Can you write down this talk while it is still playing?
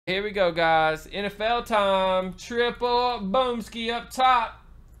Here we go, guys. NFL time. Triple boomski up top.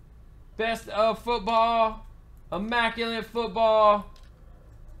 Best of football. Immaculate football.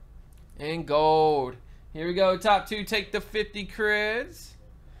 And gold. Here we go. Top two take the 50 creds.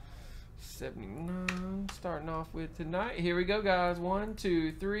 79. Starting off with tonight. Here we go, guys. 1,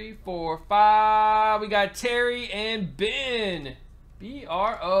 2, 3, 4, 5. We got Terry and Ben.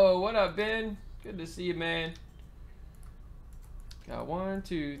 B-R-O. What up, Ben? Good to see you, man. Got 1,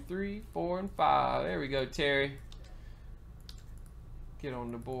 2, 3, 4, and 5. There we go, Terry. Get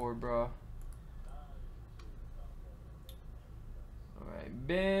on the board, bro. Alright,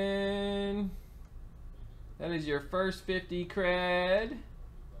 Ben. That is your first 50 cred.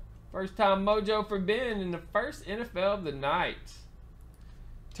 First time mojo for Ben in the first NFL of the night.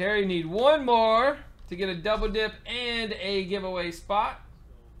 Terry need one more to get a double dip and a giveaway spot.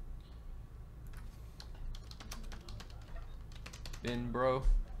 Ben, bro.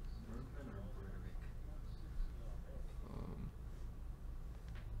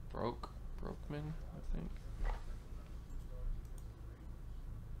 Brokeman, I think.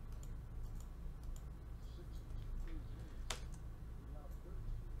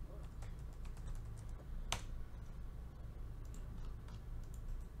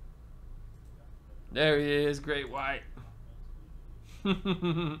 There he is, Great White.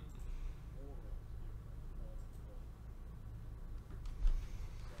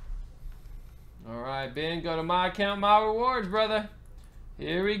 Alright, Ben, go to my account, my rewards, brother.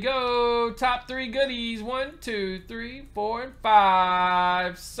 Here we go. Top three goodies. 1, 2, 3, 4, and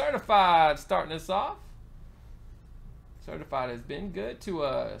 5. Certified. Starting us off. Certified has been good to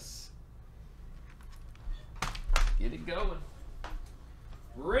us. Get it going.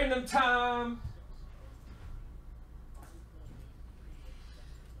 Random time.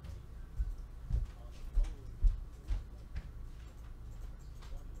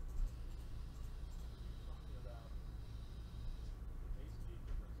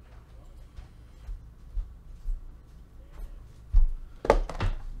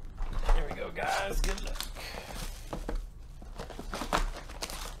 Guys, good luck.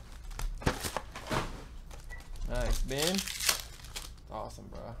 Nice, Ben. Awesome,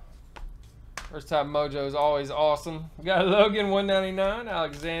 bro. First time mojo is always awesome. We got Logan 199,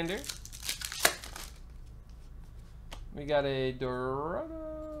 Alexander. We got a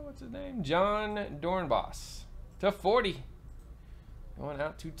Dorado, what's his name? John Dornbos to 40. Going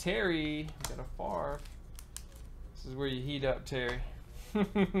out to Terry. We got a Favre. This is where you heat up, Terry.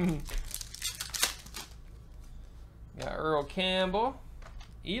 Got Earl Campbell,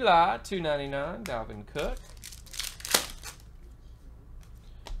 Eli, 299, Dalvin Cook,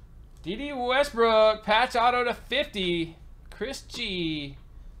 D.D. Westbrook, patch auto to 50, Chris G.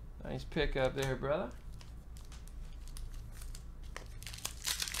 Nice pickup there, brother.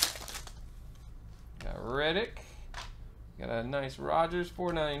 Got Reddick, got a nice Rodgers,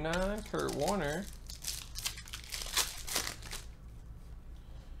 499, Kurt Warner.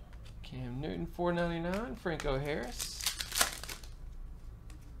 Cam Newton, 499. Franco Harris.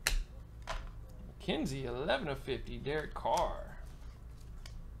 McKenzie, 11 of 50. Derek Carr.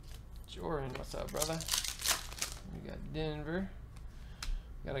 Jordan, what's up, brother? We got Denver.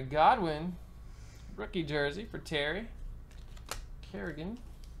 Got a Godwin rookie jersey for Terry. Kerrigan.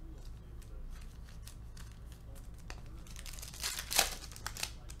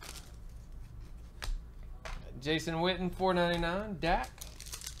 Jason Witten, 499. Dak.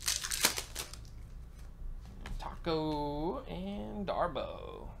 Taco and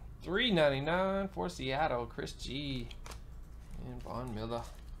Darbo. $3.99 for Seattle. Chris G. And Von Miller.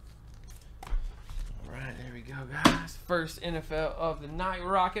 Alright, there we go, guys. First NFL of the night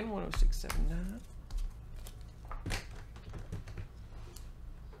rocking. 106.79.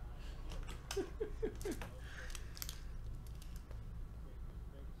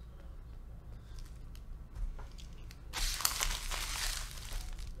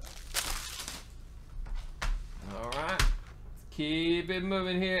 Keep it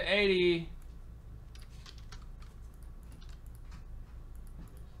moving here. 80.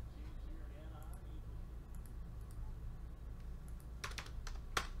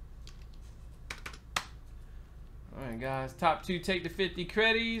 All right, guys. Top two take the 50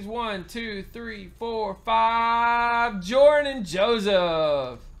 credits. 1, 2, 3, 4, 5. Jordan and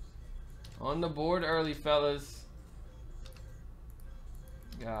Joseph on the board early, fellas.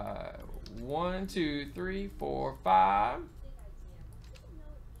 Got 1, 2, 3, 4, 5.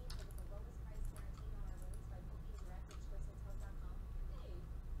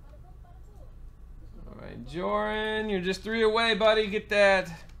 All right, Jordan, you're just 3 away, buddy. Get that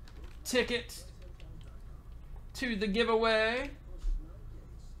ticket to the giveaway.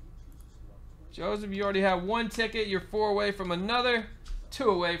 Joseph, you already have 1 ticket. You're 4 away from another. 2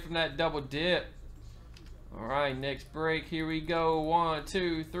 away from that double dip. All right, next break. Here we go. 1,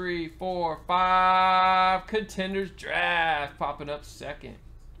 2, 3, 4, 5. Contenders draft popping up second.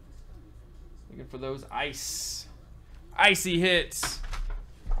 Looking for those icy hits.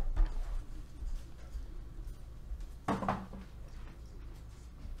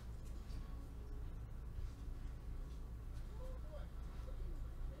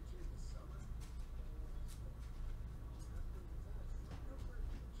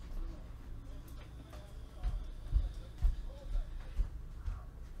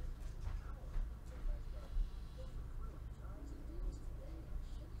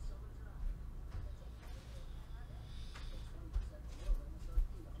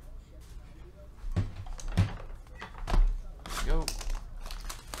 Go.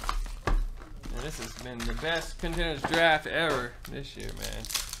 And this has been the best contenders draft ever this year, man.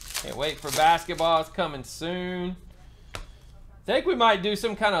 Can't wait for basketball. It's coming soon. Think we might do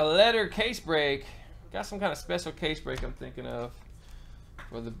some kind of letter case break. Got some kind of special case break I'm thinking of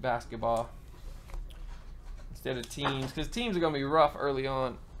for the basketball instead of teams, because teams are gonna be rough early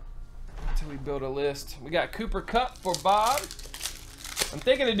on until we build a list. We got Cooper Kupp for Bob. I'm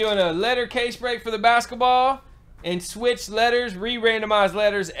thinking of doing a letter case break for the basketball and switch letters, re-randomize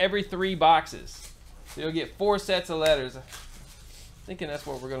letters every 3 boxes. So you'll get 4 sets of letters. Thinking that's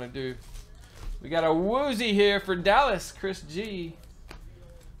what we're gonna do. We got a Woozy here for Dallas, Chris G.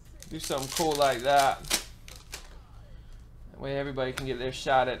 Do something cool like that. That way everybody can get their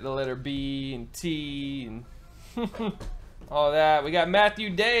shot at the letter B and T and all that. We got Matthew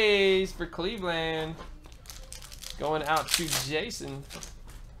Days for Cleveland. Going out to Jason.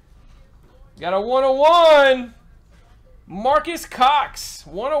 Got a 101. Marcus Cox,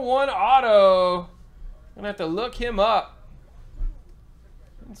 101 auto. Gonna have to look him up.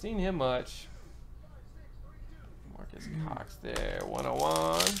 Haven't seen him much. Marcus Cox there,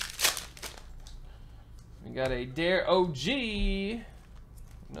 101. We got a Dare OG.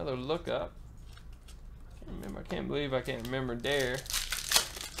 Another look up. Can't remember. I can't believe I can't remember Dare.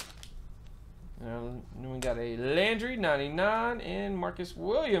 Then we got a Landry, 99, and Marcus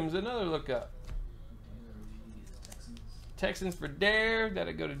Williams, another look up. Texans for Dare.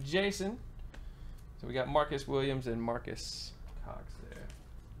 That'll go to Jason. So we got Marcus Williams and Marcus Cox there.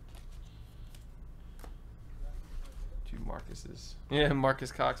 2 Marcuses. Yeah,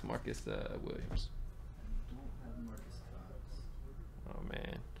 Marcus Cox, Marcus Williams. Oh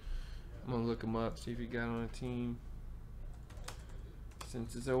man, I'm gonna look him up, see if he got on a team.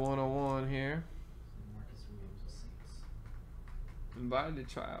 Since it's a 101 here. Invited to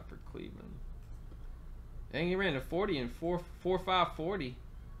try out for Cleveland. Dang, he ran a 40 and 4.5 40.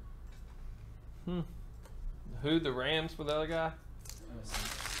 Who? The Rams for the other guy?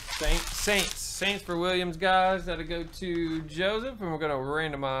 Saints for Williams, guys. That'll go to Joseph, and we're gonna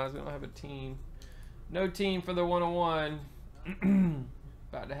randomize. We don't have a team. No team for the 101.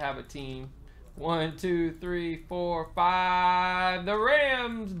 About to have a team. 1, 2, 3, 4, 5. The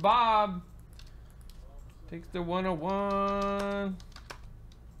Rams. Bob takes the 101.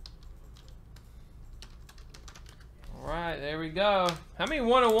 All right, there we go. How many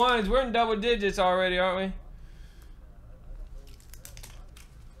 101s? We're in double digits already, aren't we?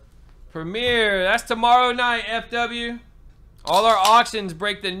 Premiere. That's tomorrow night, FW. All our auctions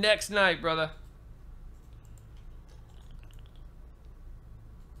break the next night, brother.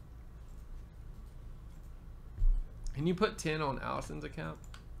 Can you put 10 on Allison's account?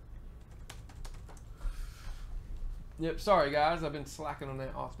 Yep, sorry guys, I've been slacking on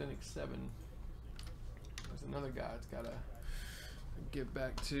that Authentic 7. There's another guy that's gotta get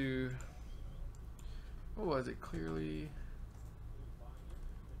back to, what was it, Clearly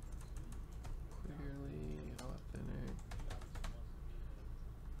Authentic.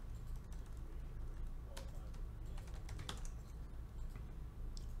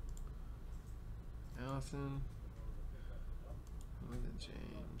 Allison.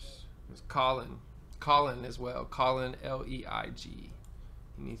 James. It was Colin as well. Colin, L-E-I-G.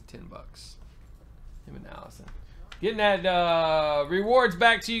 He needs $10. Him and Allison. Getting that rewards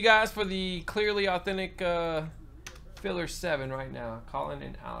back to you guys for the Clearly Authentic Filler 7 right now. Colin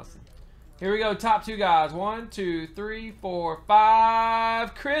and Allison. Here we go. Top 2 guys. 1, 2, 3, 4,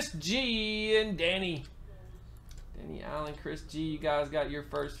 5. Chris G and Danny. Danny Allen, Chris G. You guys got your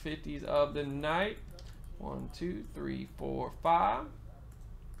first 50s of the night. 1, 2, 3, 4, 5. All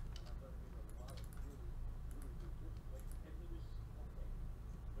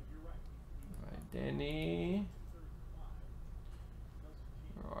right, Danny.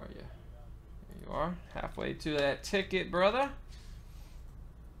 Where are you? There you are. Halfway to that ticket, brother.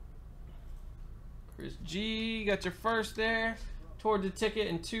 Chris G, got your first there. Toward the ticket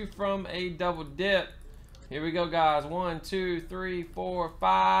and 2 from a double dip. Here we go, guys. 1, 2, 3, 4,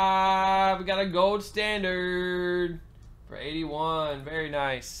 5. We got a gold standard for 81. Very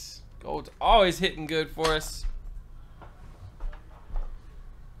nice. Gold's always hitting good for us.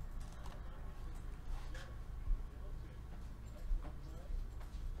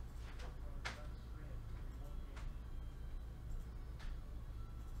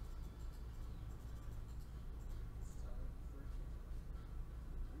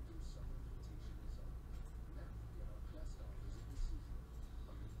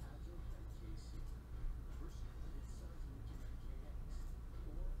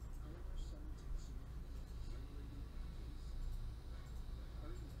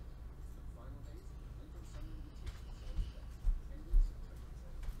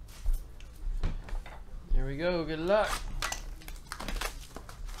 Here we go. Good luck.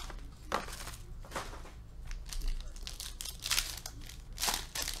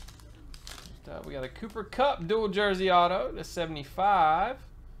 We got a Cooper Kupp dual jersey auto to 75.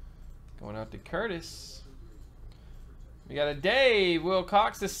 Going out to Curtis. We got a Dave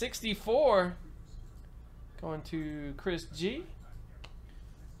Wilcox to 64. Going to Chris G.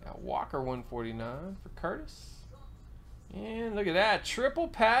 Got Walker 149 for Curtis. And look at that. Triple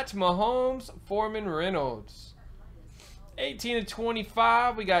patch Mahomes, Foreman, Reynolds. 18 to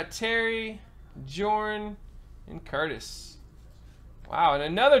 25. We got Terry, Jordan, and Curtis. Wow, and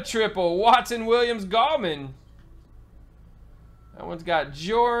another triple. Watson, Williams, Gallman. That one's got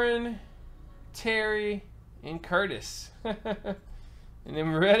Jordan, Terry, and Curtis. And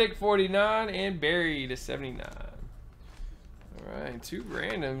then Reddick 49 and Barry to 79. Alright, 2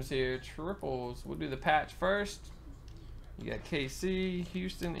 randoms here. Triples. We'll do the patch first. You got KC,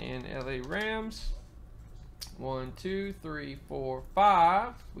 Houston, and LA Rams. 1, 2, 3, 4,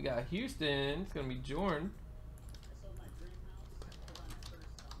 5. We got Houston. It's going to be Jordan.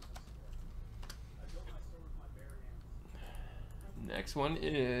 Next one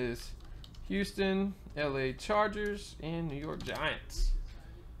is Houston, LA Chargers, and New York Giants.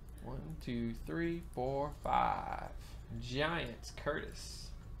 1, 2, 3, 4, 5. Giants, Curtis.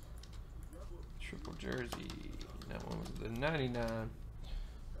 Triple jersey. That one was the 99.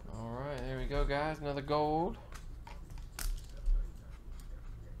 Alright, there we go, guys. Another gold.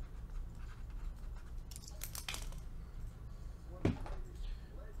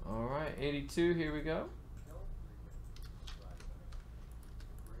 Alright, 82. Here we go.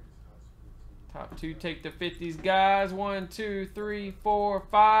 Top 2 take the 50s, guys. 1, 2, 3, 4,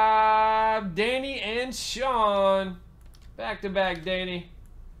 5. Danny and Sean. Back to back, Danny.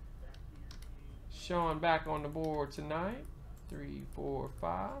 Sean back on the board tonight. 3, 4,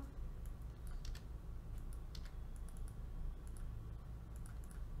 5.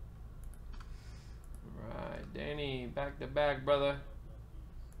 Right, Danny, back to back, brother.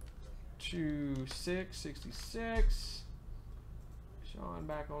 2, 6, 66. Sean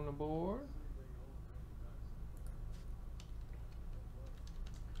back on the board.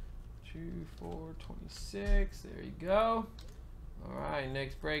 2, 4, 26. There you go. Alright,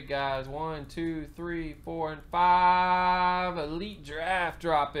 next break, guys. 1, 2, 3, 4, and 5. Elite draft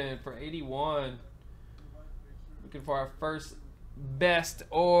drop in for 81. Looking for our first best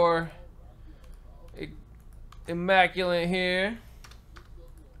or immaculate here.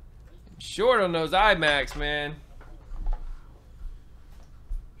 Short on those IMAX, man.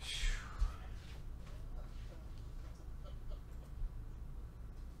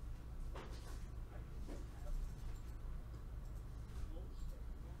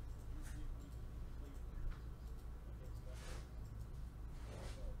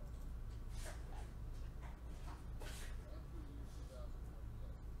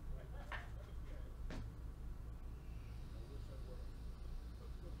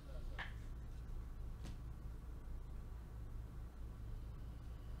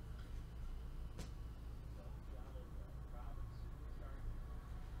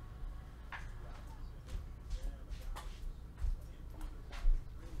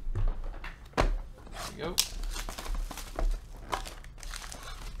 Go.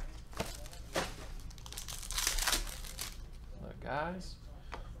 Look, guys.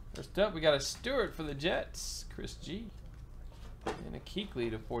 First up, we got a Stewart for the Jets, Chris G. And a Kuechly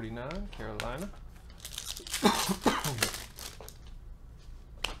to 49, Carolina.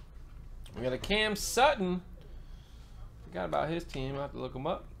 We got a Cam Sutton. Forgot about his team. I'll have to look him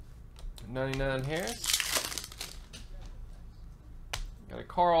up. 99 Harris. Got a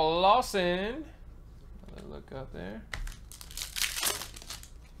Carl Lawson. Look up there.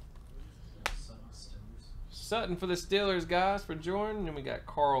 Sutton for the Steelers, guys, for Jordan. And we got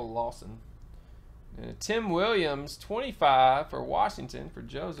Carl Lawson. And a Tim Williams, 25 for Washington for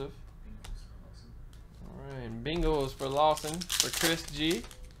Joseph. All right, and Bengals for Lawson for Chris G.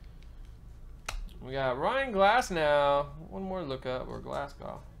 We got Ryan Glasnow. One more look up or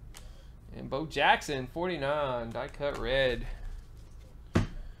Glasgow. And Bo Jackson, 49, die cut red. Any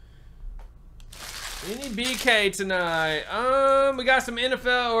BK tonight? We got some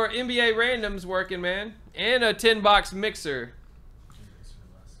NFL or NBA randoms working, man. And a 10-box mixer.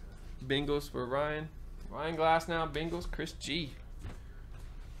 Bengals for Ryan. Ryan Glasnow, Bengals, Chris G.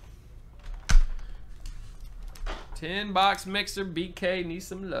 10-box mixer, BK needs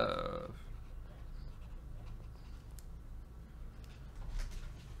some love.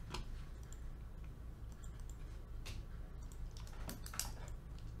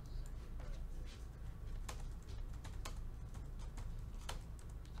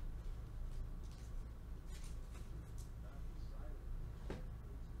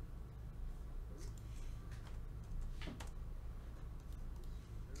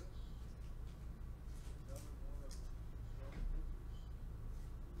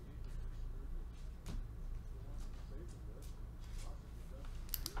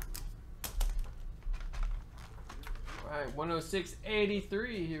 All right,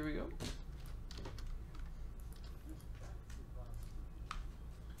 106.83. Here we go.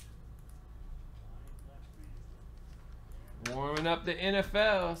 Warming up the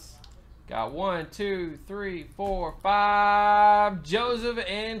NFLs. Got 1, 2, 3, 4, 5. Joseph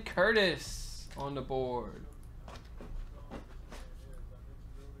and Curtis on the board.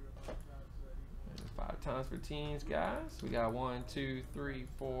 And 5 times for teams, guys. We got 1, 2, 3,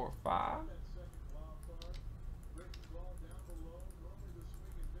 4, 5.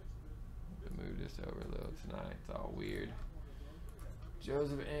 Move this over a little tonight. It's all weird.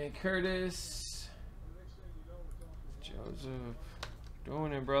 Joseph and Curtis. Joseph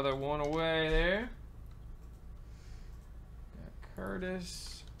doing it, brother. 1 away there. Got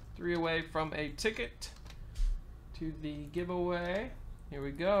Curtis. 3 away from a ticket to the giveaway. Here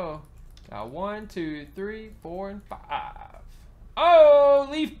we go. Got 1, 2, 3, 4, and 5. Oh,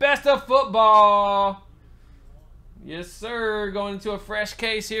 Leaf best of football. Yes, sir. Going into a fresh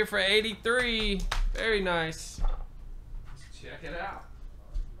case here for 83. Very nice. Let's check it out.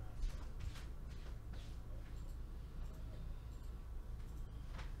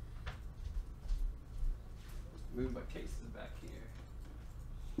 Move my cases back here.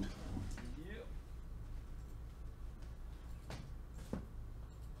 Yep.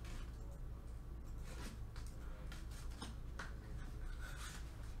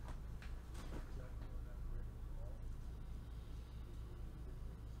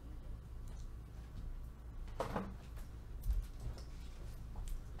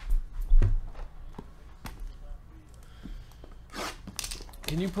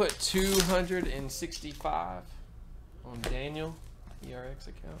 Can you put 265 on Daniel ERX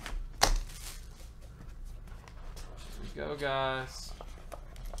account? Here we go, guys.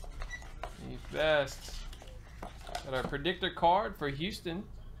 The best. Got our predictor card for Houston.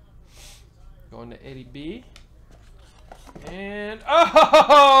 Going to Eddie B. And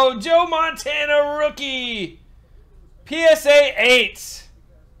oh, Joe Montana rookie. PSA 8.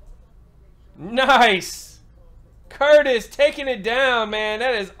 Nice. Curtis taking it down, man.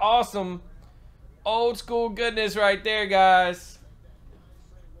 That is awesome. Old school goodness right there, guys.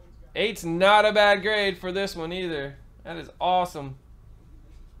 8's not a bad grade for this one either. That is awesome.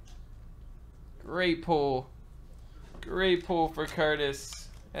 Great pull. Great pull for Curtis.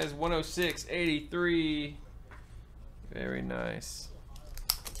 That is 106.83. Very nice.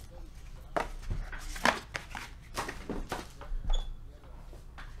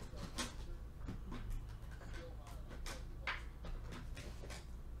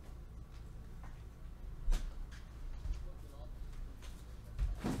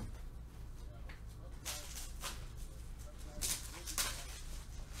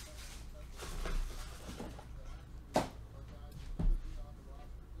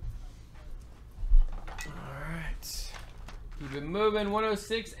 Keep it moving.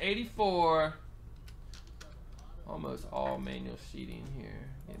 106.84. Almost all manual sheeting here.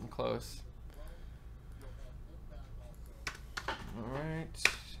 Getting close. Alright.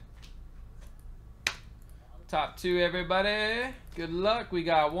 Top 2, everybody. Good luck. We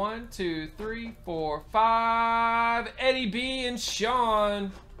got 1, 2, 3, 4, 5. Eddie B and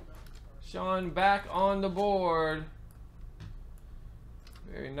Sean. Sean back on the board.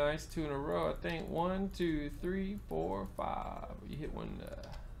 Very nice. 2 in a row, I think. 1, 2, 3, 4, 5. You hit one a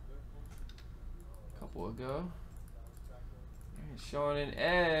couple ago. Sean and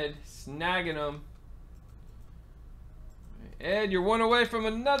Ed snagging them. Ed, you're 1 away from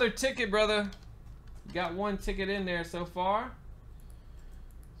another ticket, brother. Got one ticket in there so far.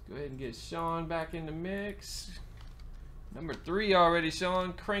 Let's go ahead and get Sean back in the mix. Number 3 already,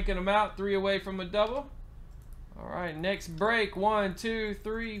 Sean. Cranking them out. 3 away from a double. All right, next break. 1, 2,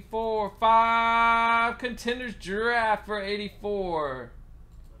 3, 4, 5. Contenders draft for 84.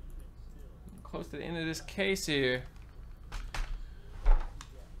 Close to the end of this case here.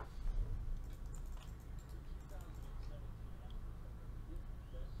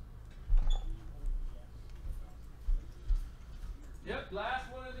 Yep,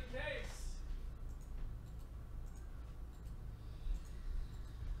 last one of the case.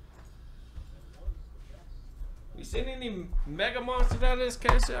 We seen any mega monsters out of this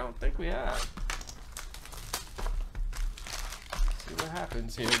case? I don't think we have. See what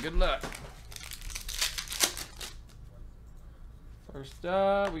happens here. Good luck. First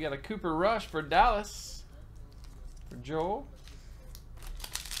up, we got a Cooper Rush for Dallas. For Joel.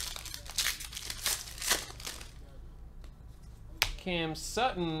 Cam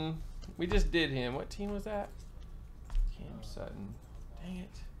Sutton. We just did him. What team was that? Cam Sutton. Dang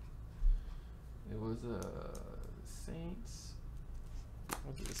it. It was Saints.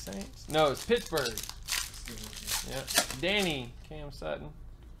 Was it the Saints? No, it's Pittsburgh. Yeah. Danny. Cam Sutton.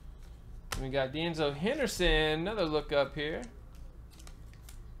 And we got D'Angelo Henderson. Another look up here.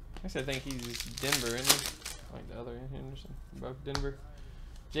 I guess I think he's Denver, isn't he? Like the other Henderson. Both Denver.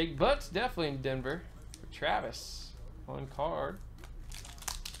 Jake Butt's definitely in Denver. For Travis. One card.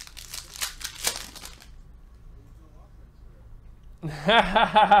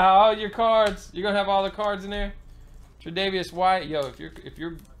 All your cards. You're gonna have all the cards in there. Tre'Davious White. Yo, if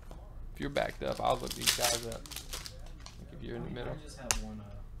you're backed up, I'll look these guys up. Like if you're in the middle. I just have one.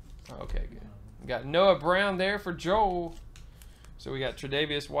 Okay, good. We got Noah Brown there for Joel. So we got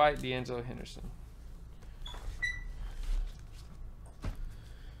Tre'Davious White, D'Angelo Henderson.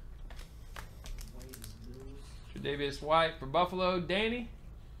 Tre'Davious White for Buffalo, Danny.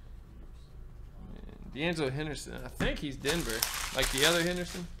 And D'Angelo Henderson. I think he's Denver. Like the other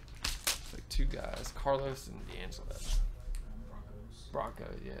Henderson. It's like 2 guys, Carlos and D'Angelo.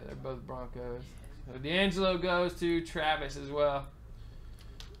 Broncos, yeah, they're both Broncos. So D'Angelo goes to Travis as well.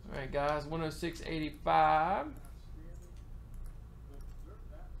 All right, guys, 106.85.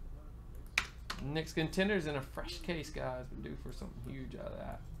 Next contenders in a fresh case, guys. We're due for something huge out of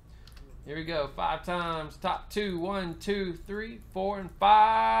that. Here we go. 5 times. Top 2. 1, 2, 3, 4, and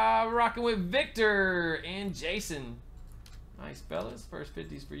 5. Rocking with Victor and Jason. Nice, fellas. First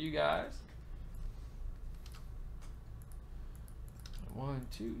 50s for you guys. 1,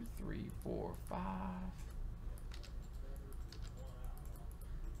 2, 3, 4, 5.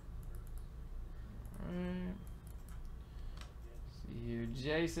 Alright. See here,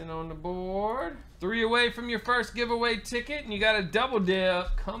 Jason on the board. 3 away from your first giveaway ticket, and you got a double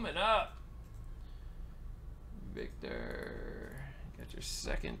dip coming up. Victor, got your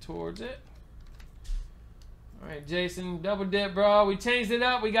second towards it. Alright, Jason, double dip, bro. We changed it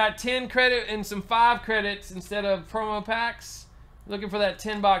up. We got 10 credit and some 5 credits instead of promo packs. Looking for that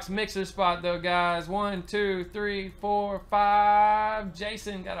 10-box mixer spot, though, guys. 1, 2, 3, 4, 5.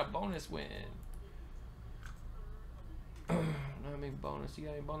 Jason got a bonus win. Not a big bonus. You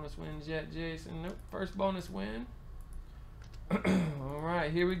got any bonus wins yet, Jason? Nope. First bonus win. All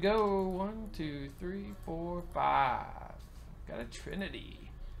right, here we go. 1, 2, 3, 4, 5. Got a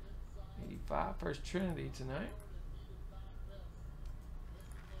Trinity. 85. First Trinity tonight.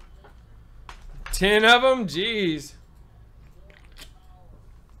 10 of them. Jeez.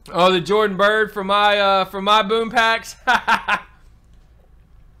 Oh, the Jordan Bird for my boom packs.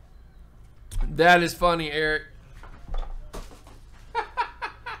 That is funny, Eric.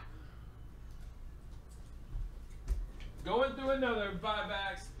 Going through another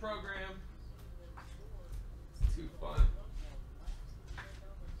buybacks program. It's too fun.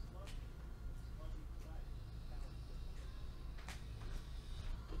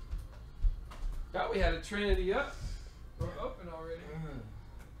 Thought we had a Trinity up or open already.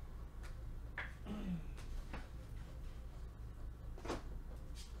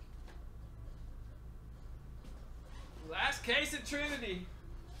 Last case at Trinity.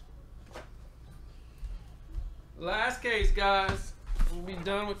 Last case, guys. We'll be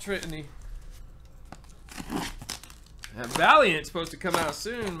done with Trinity. That Valiant's supposed to come out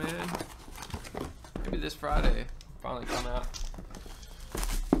soon, man. Maybe this Friday. Finally come out.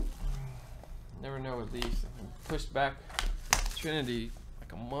 Never know with these. Pushed back Trinity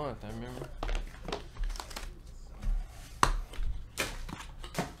like a month, I remember.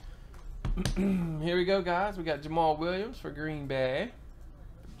 Here we go, guys. We got Jamal Williams for Green Bay.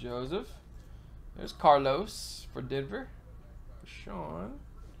 Joseph. There's Carlos for Denver. For Sean.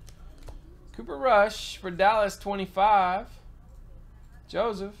 Cooper Rush for Dallas, 25.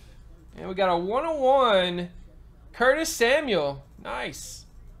 Joseph. And we got a 101. Curtis Samuel. Nice.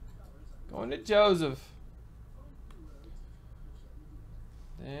 Going to Joseph.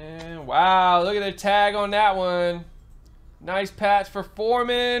 And wow, look at the tag on that one. Nice patch for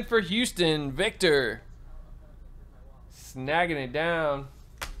Foreman for Houston. Victor. Snagging it down.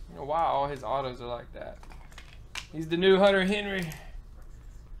 Oh, wow, all his autos are like that. He's the new Hunter Henry.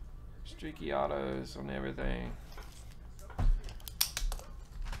 Streaky autos on everything. All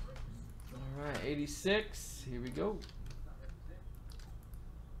right, 86. Here we go.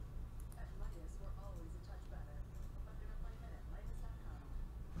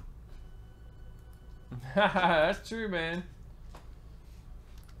 That's true, man.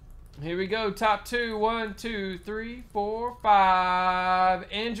 Here we go. Top two. 1, 2, 3, 4,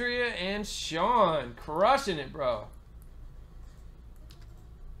 5. Andrea and Sean. Crushing it, bro.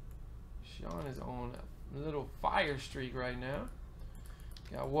 Sean is on a little fire streak right now.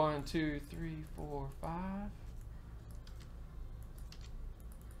 Got 1, 2, 3, 4, 5.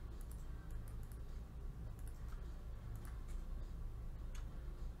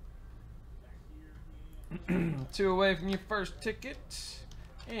 Two away from your first ticket.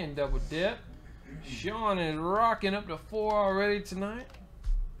 And double dip. Sean is rocking up to 4 already tonight.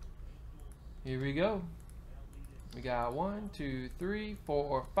 Here we go. We got 1, 2, 3,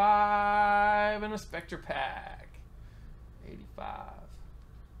 4, 5, and a Spectre pack. 85.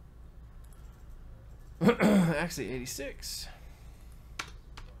 Actually, 86.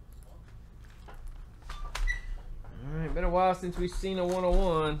 Alright, been a while since we've seen a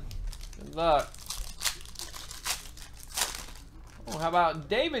 101. Good luck. Oh, how about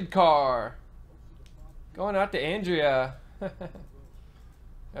David Carr? Going out to Andrea.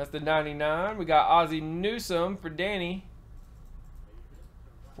 That's the 99. We got Ozzie Newsome for Danny.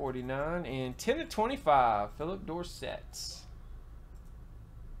 49. And 10 to 25. Philip Dorsett.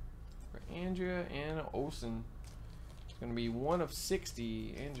 For Andrea and Olsen. It's going to be 1 of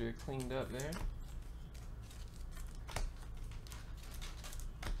 60. Andrea cleaned up there.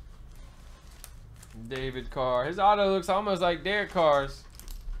 David Carr. His auto looks almost like Derek Carr's.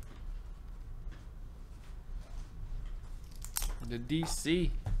 The DC.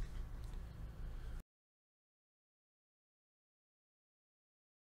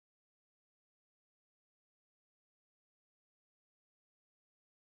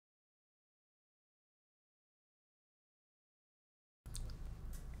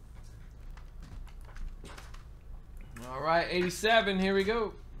 All right, 87. Here we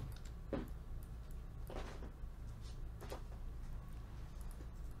go.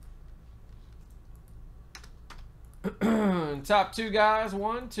 Top two guys,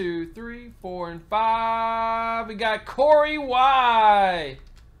 1, 2, 3, 4, and 5. We got Corey Y.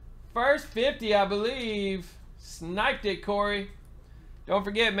 First 50, I believe. Sniped it, Corey. Don't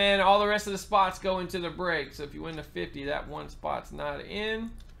forget, man, all the rest of the spots go into the break. So if you win the 50, that one spot's not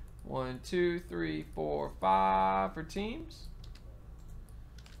in. 1, 2, 3, 4, 5 for teams.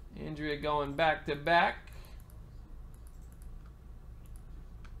 Andrea going back to back.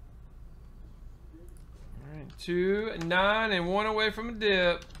 2, 9, and 1 away from a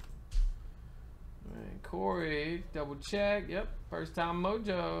dip. All right, Corey, double check. Yep, first time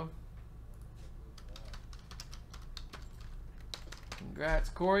mojo. Congrats,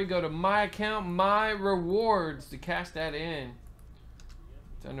 Corey. Go to my account, my rewards to cash that in.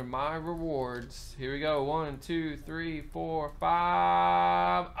 It's under my rewards. Here we go. 1, 2, 3, 4,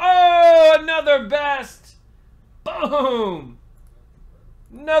 5. Oh, another best. Boom.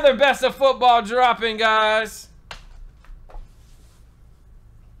 Another best of football dropping, guys.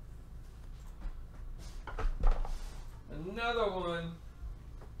 Another one.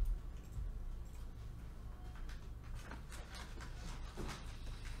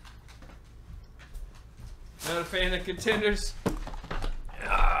 Not a fan of contenders.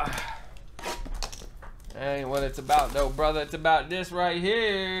 That ain't what it's about, though, brother. It's about this right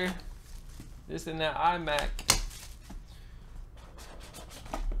here. This and that iMac.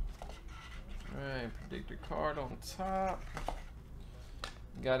 Alright, predictor card on top.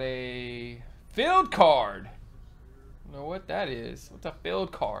 Got a field card. I don't know what that is. What's a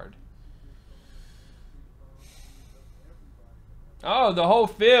field card? Oh, the whole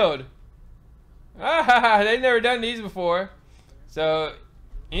field. Ah, they've never done these before. So,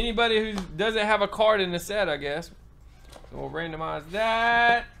 anybody who doesn't have a card in the set, I guess. So we'll randomize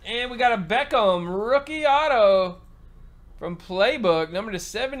that. And we got a Beckham rookie auto from Playbook, number to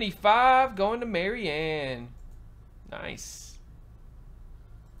 75, going to Marianne. Nice.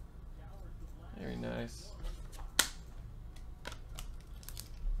 Very nice.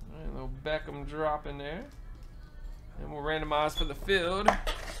 All right, little Little Beckham drop in there. And we'll randomize for the field.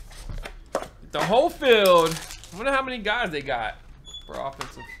 The whole field. I wonder how many guys they got for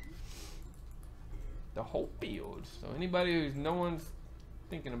offensive. The whole field. So anybody who's no one's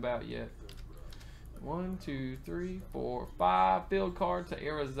thinking about yet. 1, 2, 3, 4, 5 field card to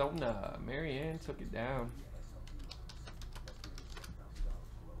Arizona. Marianne took it down.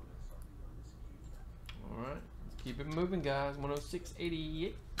 All right, let's keep it moving, guys.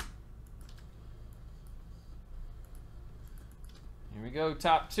 106.88. Here we go.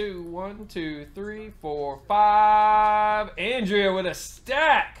 Top 2. 1, 2, 3, 4, 5. Andrea with a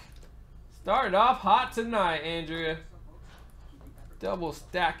stack. Started off hot tonight, Andrea. Double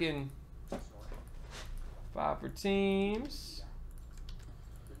stacking. 5 for teams.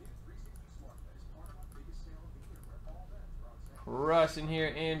 Crushing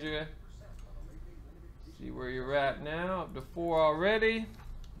here, Andrea. See where you're at now. Up to 4 already.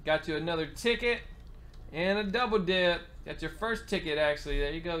 Got you another ticket and a double dip. Got your first ticket, actually.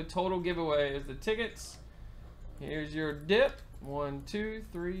 There you go. Total giveaway is the tickets. Here's your dip. 1, 2,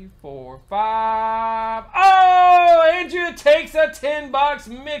 3, 4, 5. Oh! Andrea takes a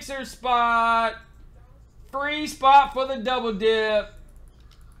 $10 mixer spot. Free spot for the double dip.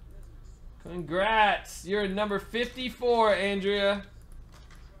 Congrats. You're number 54, Andrea.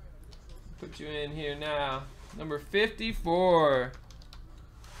 Put you in here now. Number 54.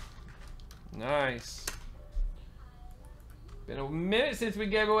 Nice. Been a minute since we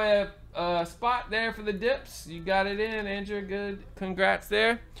gave away a spot there for the dips. You got it in, Andrea. Good. Congrats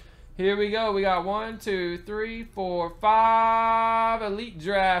there. Here we go. We got 1, 2, 3, 4, 5. Elite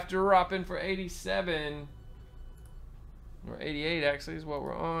draft dropping for 87. Or 88 actually is what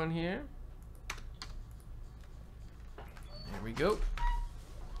we're on here. There we go.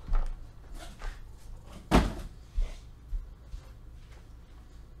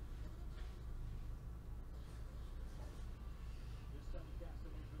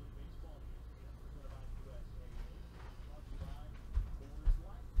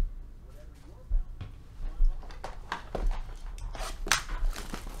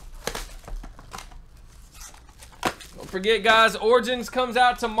 Forget, guys, Origins comes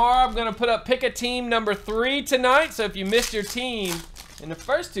out tomorrow. I'm gonna put up pick a team number 3 tonight. So if you missed your team in the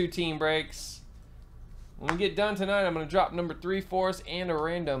first 2 team breaks, when we get done tonight, I'm gonna drop number 3 for us and a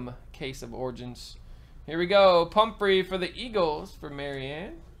random case of Origins. Here we go. Pumphrey for the Eagles for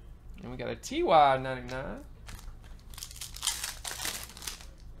Marianne. And we got a TY 99.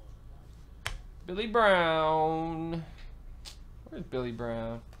 Billy Brown. Where's Billy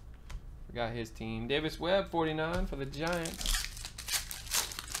Brown? Forgot his team. Davis Webb, 49 for the Giants.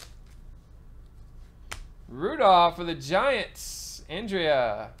 Rudolph for the Giants.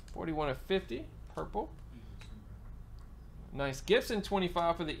 Andrea, 41 of 50. Purple. Nice. Gibson,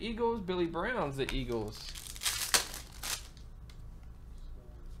 25 for the Eagles. Billy Brown's the Eagles.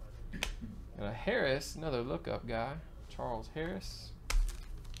 Got a Harris, another lookup guy. Charles Harris.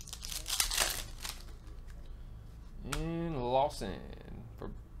 And Lawson for,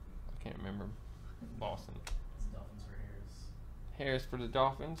 I can't remember. Lawson. Dolphins for Harris. Harris for the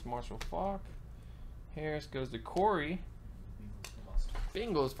Dolphins. Marshall Faulk. Harris goes to Corey.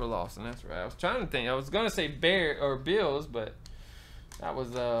 Bengals for Lawson. That's right. I was trying to think. I was gonna say Bear or Bills, but that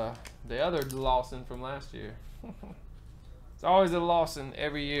was the other Lawson from last year. It's always a Lawson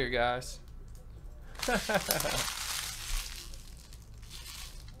every year, guys.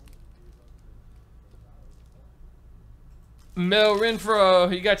 Mel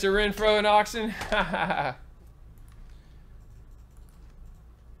Renfro, you got your Renfro in auction?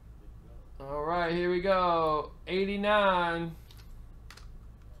 All right, here we go. 89.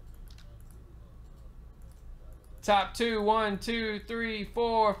 Top 2, 1, 2, 3,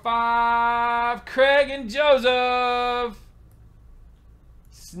 4, 5. Craig and Joseph.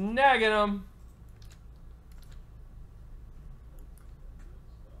 Snagging them.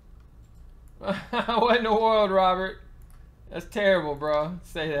 What in the world, Robert? That's terrible, bro.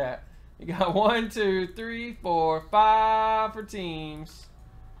 Say that. You got 1, 2, 3, 4, 5 for teams.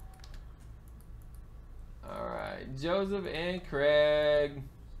 All right, Joseph and Craig.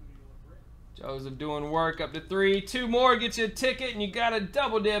 Joseph doing work up to 3. 2 more get you a ticket, and you got a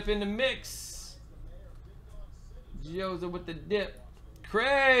double dip in the mix. Joseph with the dip.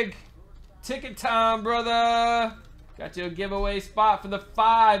 Craig, ticket time, brother. Got you a giveaway spot for the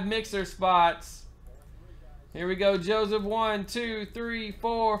 5 mixer spots. Here we go, Joseph. 1, 2, 3,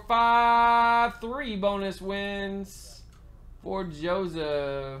 4, 5. 3 bonus wins for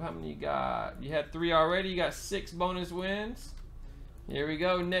Joseph. How many you got? You had 3 already. You got 6 bonus wins. Here we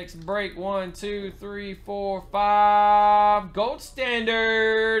go. Next break. 1, 2, 3, 4, 5. Gold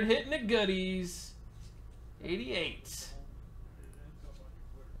standard. Hitting the goodies. 88.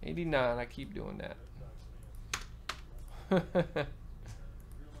 89. I keep doing that.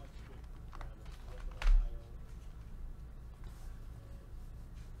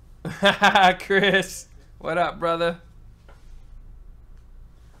 Chris. What up, brother?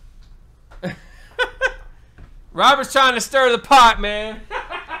 Robert's trying to stir the pot, man.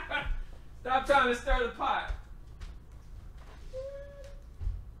 Stop trying to stir the pot.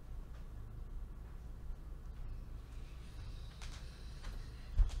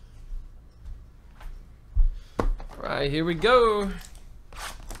 All right, here we go.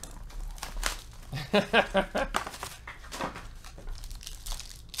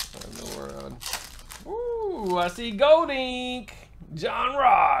 Ooh, I see gold ink. John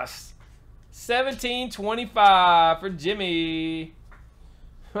Ross. 1725 for Jimmy.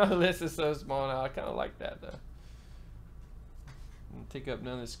 My list is so small now. I kind of like that though. Take up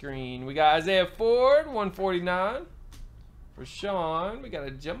none of the screen. We got Isaiah Ford, 149 for Sean. We got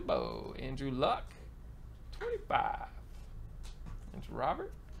a jumbo. Andrew Luck, 25. That's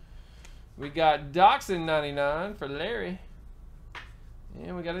Robert. We got Doxson, 99 for Larry.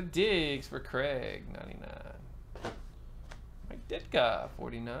 And we got a Diggs for Craig, 99. Mike Ditka,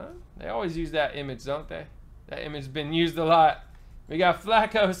 49. They always use that image, don't they? That image's been used a lot. We got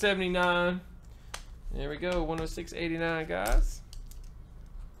Flacco, 79. There we go, 106.89, guys.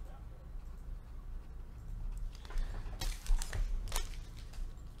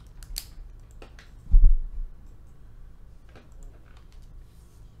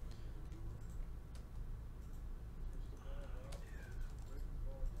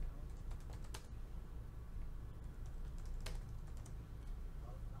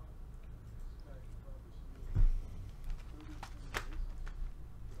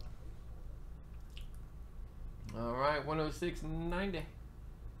 All right, 106.90.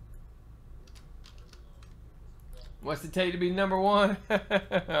 What's it take to be number one? I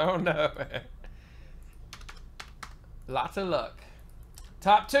don't know, man. Lots of luck.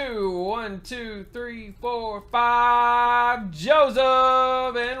 Top two. 1, 2, 3, 4, 5.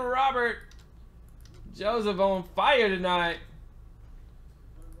 Joseph and Robert. Joseph on fire tonight.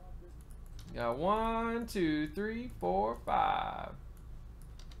 Got 1, 2, 3, 4, 5.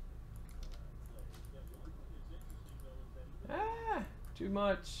 Ah, too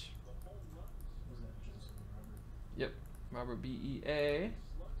much. Yep, Robert BEA.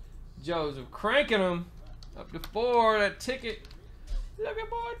 Joseph cranking him up to 4. That ticket. Looking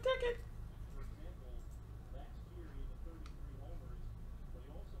for a ticket.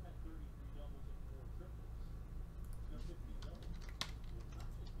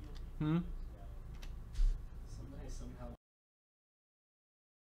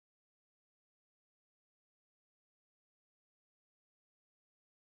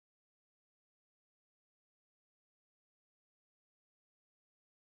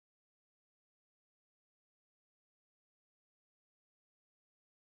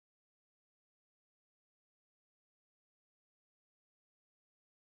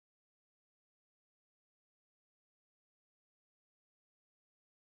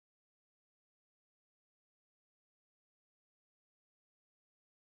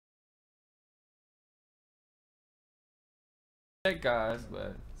 Hey guys,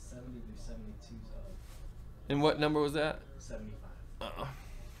 but 70 through 72 's up. And what number was that? 75. I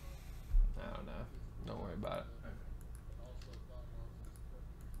don't know. Don't worry about it.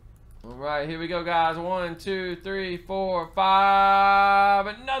 All right, here we go, guys. 1, 2, 3, 4, 5.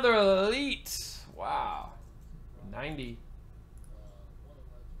 Another elite. Wow. 90.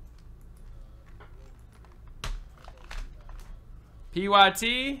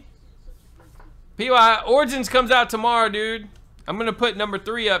 PYT. PY Origins comes out tomorrow, dude. I'm gonna put number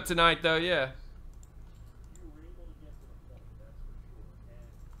 3 up tonight, though. Yeah.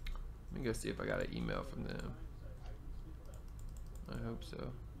 Let me go see if I got an email from them. I hope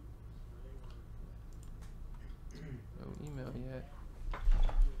so. No email yet.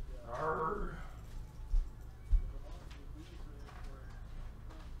 Arr.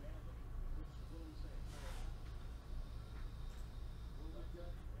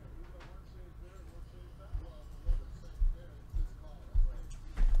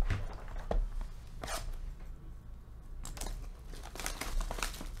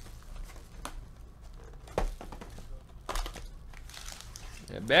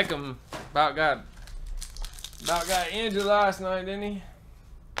 Yeah, Beckham about got injured last night, didn't he?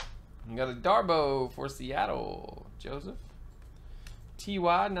 We got a Darbo for Seattle, Joseph.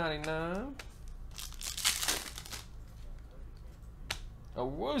 TY 99. A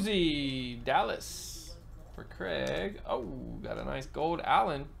Woozy Dallas for Craig. Oh, got a nice gold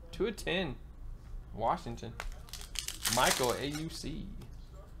Allen. 2/10. Washington. Michael AUC.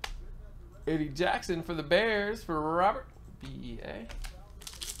 Eddie Jackson for the Bears for Robert BEA.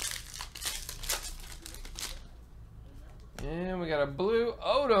 And we got a blue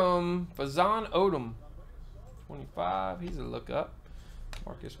Odom for Zon Odom. 25. He's a look up.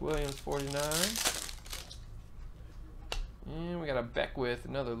 Marcus Williams 49. And we got a Beckwith,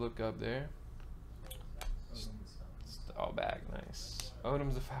 another look up there. Staubach, nice.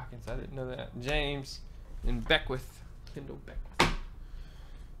 Odom's the Falcons. I didn't know that. James and Beckwith. Kendall Beckwith.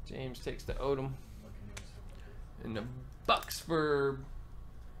 James takes the Odom. And the Bucks for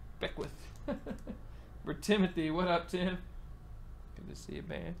Beckwith. For Timothy. What up, Tim? Good to see you,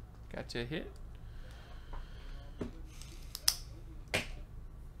 man. Got you a hit.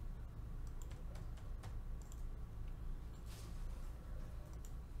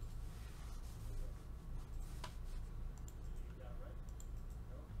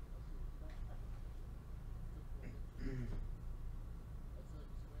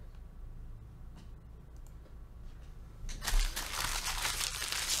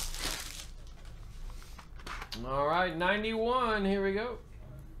 All right, 91. Here we go.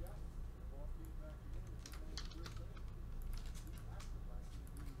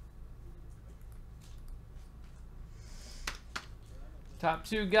 Top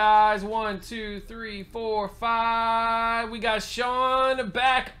two guys. 1, 2, 3, 4, 5. We got Sean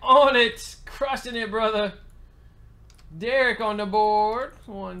back on it. Crushing it, brother. Derek on the board.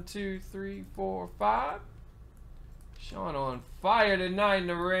 1, 2, 3, 4, 5. Sean on fire tonight in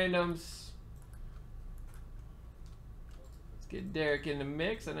the randoms. Get Derek in the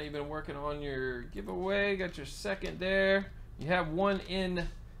mix. I know you've been working on your giveaway. Got your second there. You have one in. You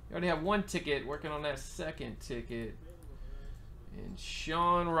already have one ticket. Working on that second ticket. And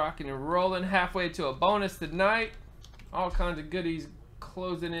Sean rocking and rolling halfway to a bonus tonight. All kinds of goodies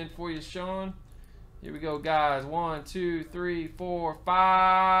closing in for you, Sean. Here we go, guys. 1, 2, 3, 4,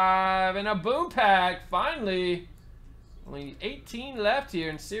 5. And a boom pack. Finally. Only 18 left here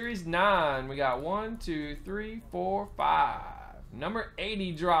in Series 9. We got 1, 2, 3, 4, 5. Number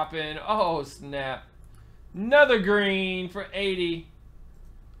 80 dropping. Oh, snap. Another green for 80.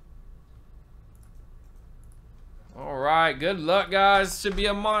 All right. Good luck, guys. Should be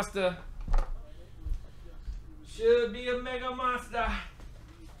a monster. Should be a mega monster.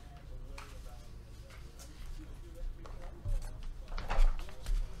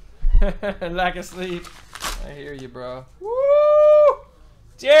 Lack of sleep. I hear you, bro. Woo!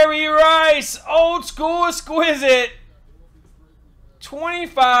 Jerry Rice, old school exquisite.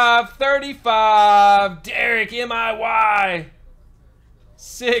 25-35. Derek MIY.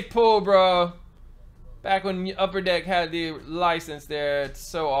 Sick pull, bro. Back when Upper Deck had the license there. It's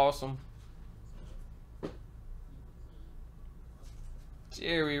so awesome.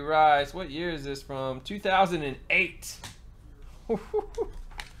 Jerry Rice. What year is this from? 2008.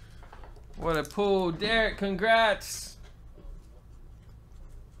 What a pull. Derek, congrats.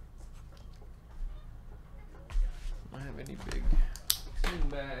 I don't have any big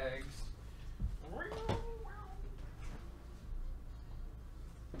bags.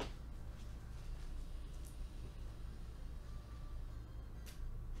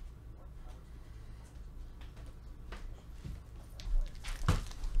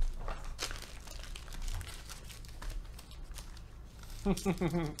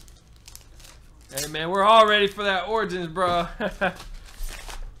 Hey man, we're all ready for that Origins, bro.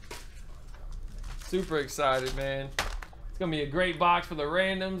 Super excited, man. It's gonna be a great box for the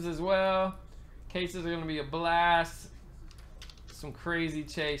randoms as well. Cases are gonna be a blast. Some crazy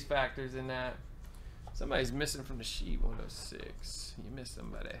chase factors in that. Somebody's missing from the sheet. 106. You missed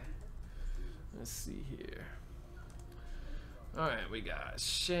somebody. Let's see here. All right, we got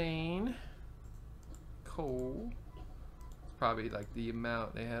Shane, Cole. Probably like the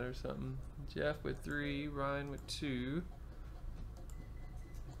amount they had or something. Jeff with 3, Ryan with 2,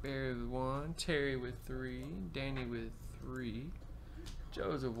 Barry with 1, Terry with 3, Danny with 3,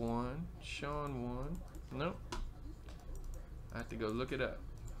 Joseph 1, Sean 1. Nope. I have to go look it up.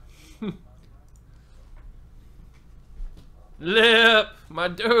 Lip, my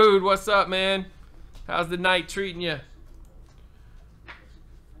dude, what's up, man? How's the night treating you?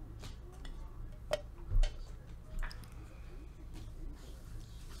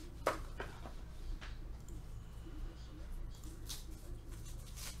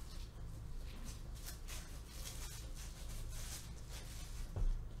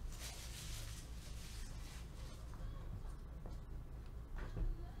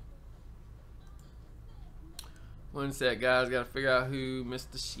 One sec, guys. Got to figure out who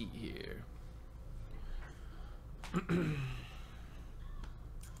missed the sheet here.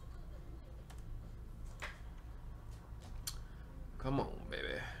 Come on, baby.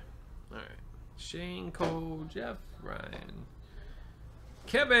 All right. Shane, Cole, Jeff, Ryan,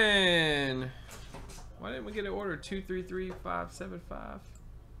 Kevin. Why didn't we get an order? 233575.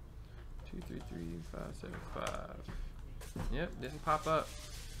 233575. Yep, didn't pop up.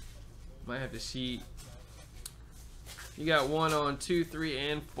 Might have the sheet. You got one on 2, 3,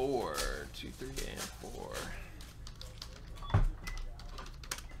 and 4. 2, 3, and 4.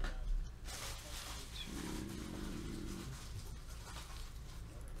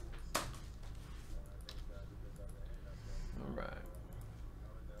 All right.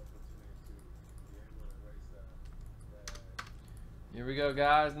 Here we go,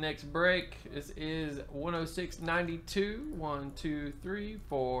 guys. Next break. This is 106.92. 1, 2, 3,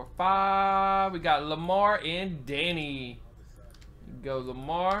 4, 5. We got Lamar and Danny. You go,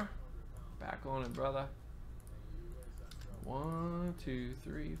 Lamar. Back on it, brother. 1, 2,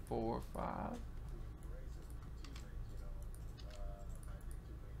 3, 4, 5.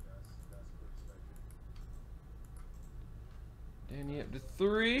 Danny up to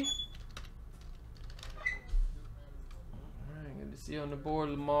 3. Good to see you on the board,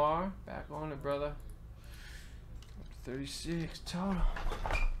 Lamar. Back on it, brother. 36 total.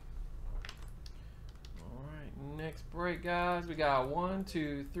 Alright, next break, guys. We got 1,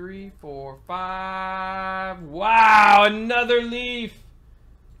 2, 3, 4, 5. Wow, another leaf.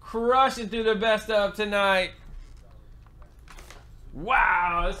 Crushing through the best of tonight.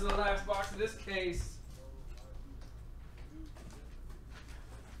 Wow, this is the last box of this case.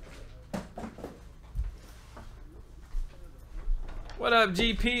 What up,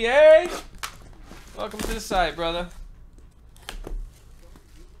 GPA? Welcome to the site, brother.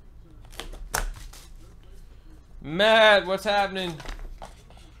 Matt, what's happening?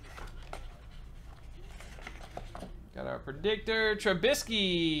 Got our predictor,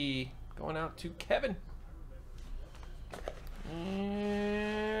 Trubisky. Going out to Kevin.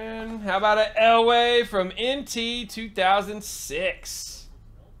 And how about an Elway from NT 2006?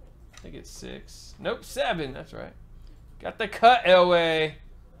 I think it's 6. Nope, 7. That's right. Got the cut, Elway.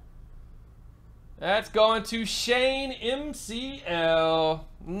 That's going to Shane MCL.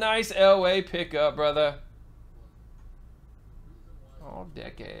 Nice Elway pickup, brother. All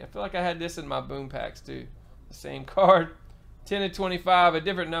decade. I feel like I had this in my boom packs too. The same card. 10 to 25, a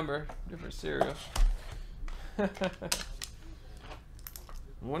different number, different serial.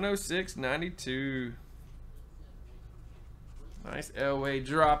 106.92. Nice Elway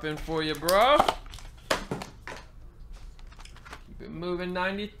dropping for you, bro. Keep it moving.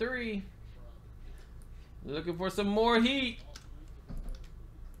 93. Looking for some more heat.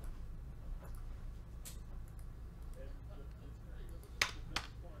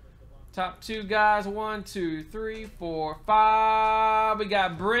 Top 2 guys, 1, 2, 3, 4, 5. We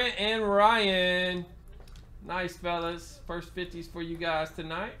got Brent and Ryan. Nice, fellas. First 50s for you guys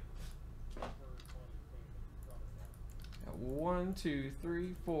tonight. Got 1, 2,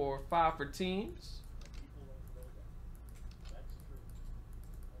 3, 4, 5 for teams.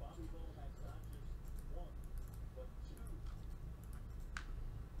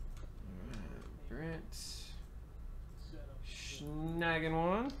 Brent snagging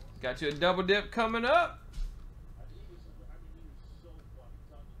one. Got you a double dip coming up.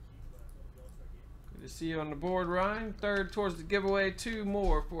 Good to see you on the board, Ryan. Third towards the giveaway. 2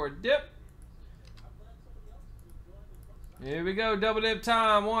 more for a dip. Here we go. Double dip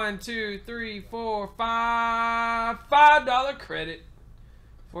time. 1, 2, 3, 4, 5. $5 credit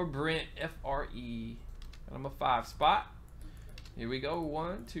for Brent FRE. And I'm a 5 spot. Here we go.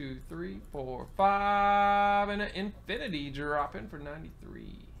 1, 2, 3, 4, 5. And an infinity dropping for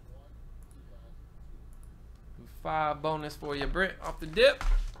 93. 5 bonus for you, Brent, off the dip.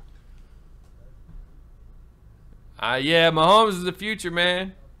 Yeah, Mahomes is the future,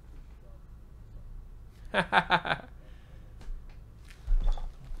 man.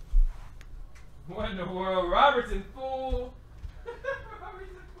 What in the world? Robertson fool.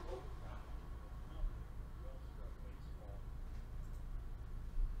 Robertson fool.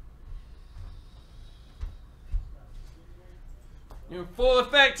 You're in full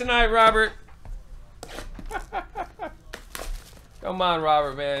effect tonight, Robert. Come on,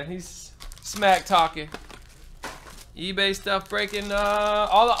 Robert, man. He's smack talking. eBay stuff breaking.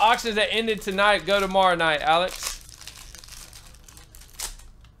 All the auctions that ended tonight go tomorrow night, Alex.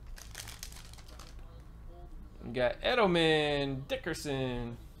 We got Edelman,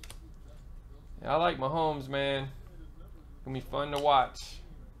 Dickerson. Yeah, I like Mahomes, man. Gonna be fun to watch.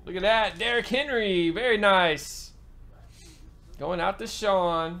 Look at that, Derrick Henry. Very nice. Going out to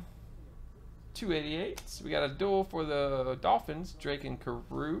Sean. 288. So we got a duel for the Dolphins. Drake and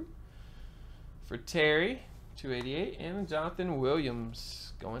Carew. For Terry. 288. And Jonathan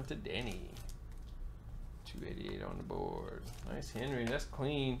Williams. Going to Denny. 288 on the board. Nice Henry. That's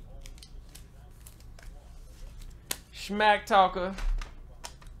clean. Schmack talker.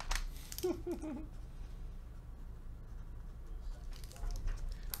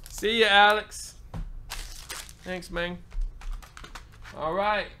 See ya, Alex. Thanks, man. All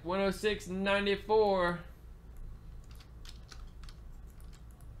right, 106.94.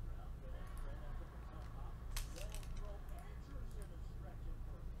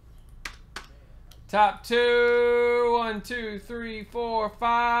 Top two, 1, 2, 3, 4,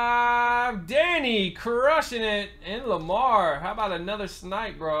 5. Danny crushing it. And Lamar. How about another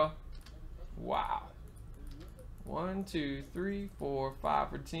snipe, bro? Wow. 1, 2, 3, 4, 5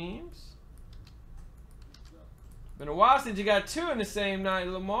 for teams. Been a while since you got 2 in the same night,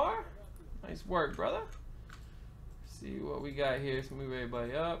 Lamar. Nice work, brother. See what we got here. Let's move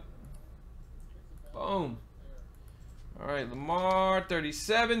everybody up. Boom. All right, Lamar,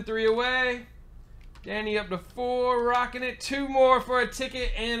 37, 3 away. Danny up to 4, rocking it. 2 more for a ticket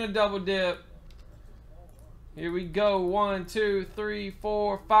and a double dip. Here we go. 1, 2, 3,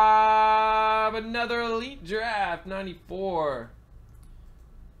 4, 5. Another elite draft. 94.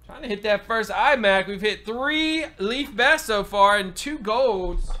 Trying to hit that first iMac. We've hit 3 Leaf Best so far and 2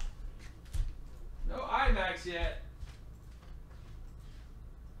 golds. No iMacs yet.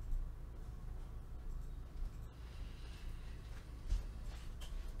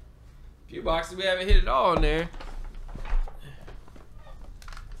 Few boxes we haven't hit it all in there.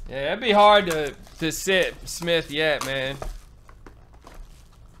 Yeah, it'd be hard to sit Smith yet, man.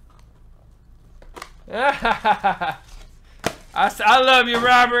 I love you,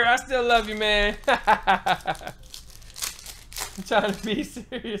 Robert. I still love you, man. I'm trying to be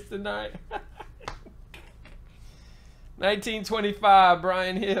serious tonight. 1925,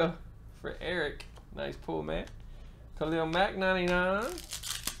 Brian Hill for Eric. Nice pull, man. Khalil Mack, 99.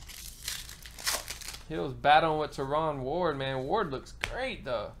 Hill's battling with Teron Ward, man. Ward looks great,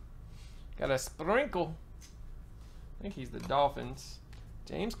 though. Got a sprinkle. I think he's the Dolphins.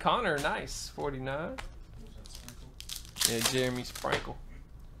 James Conner, nice. 49. Yeah, Jeremy Sprinkle.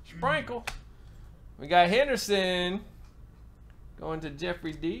 Sprinkle. We got Henderson going to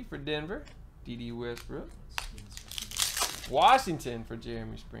Jeffrey D for Denver. D.D. Westbrook. Washington for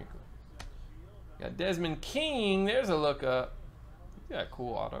Jeremy Sprinkle. Got Desmond King. There's a look up. He's got a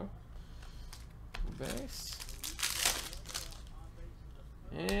cool auto. Base.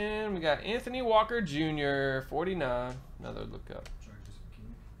 And we got Anthony Walker Jr. 49. Another look up.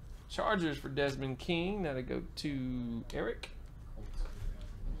 Chargers for Desmond King. That'll go to Eric.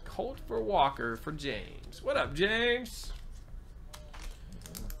 Colt for Walker for James. What up, James?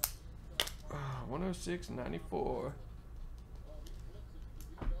 106.94.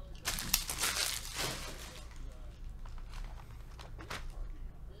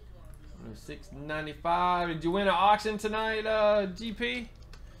 695. Did you win an auction tonight, GP?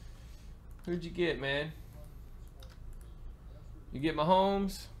 Who'd you get, man? You get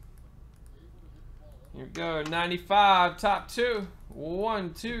Mahomes? Here we go. 95, top 2.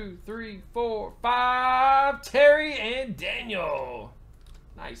 1, 2, 3, 4, 5. Terry and Daniel.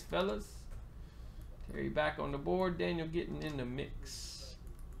 Nice, fellas. Terry back on the board. Daniel getting in the mix.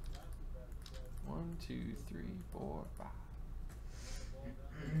 1, 2, 3, 4, 5.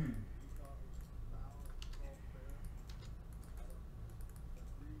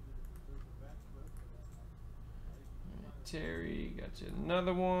 Terry, got you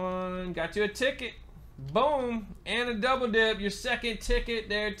another one. Got you a ticket. Boom. And a double dip. Your second ticket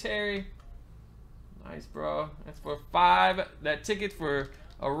there, Terry. Nice, bro. That's for 5. That ticket for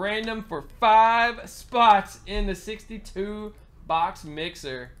a random for 5 spots in the 62 box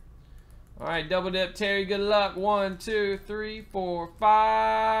mixer. All right, double dip, Terry. Good luck. 1, 2, 3, 4,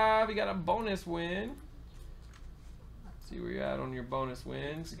 5. You got a bonus win. Let's see where you're at on your bonus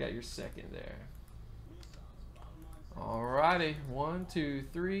wins. You got your second there. Alrighty, 1, 2,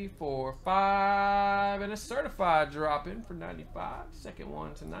 3, 4, 5, and a certified drop in for 95. Second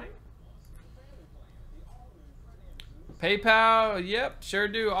one tonight. PayPal, yep, sure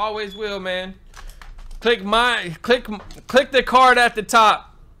do. Always will, man. Click the card at the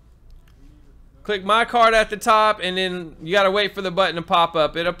top. Click my card at the top, and then you gotta wait for the button to pop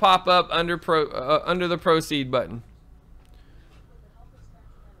up. It'll pop up under the proceed button.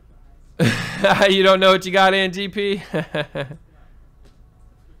 You don't know what you got in, GP?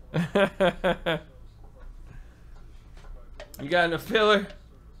 You got in a filler?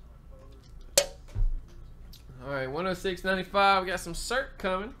 All All right, 106.95. We got some cert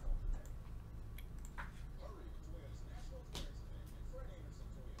coming.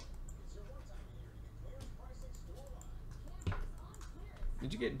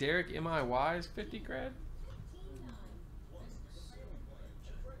 Did you get Derek MIY's 50 cred?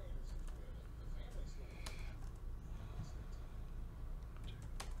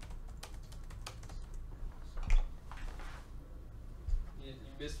 You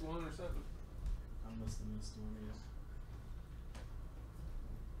missed one or something? I must have missed one, yeah.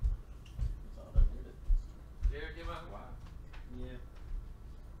 I thought I did it. Derek MIY. Yeah.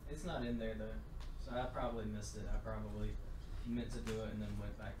 It's not in there though. So I probably missed it. I probably meant to do it and then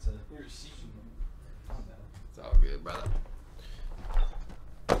went back to You're cheating. that. It's all good, brother.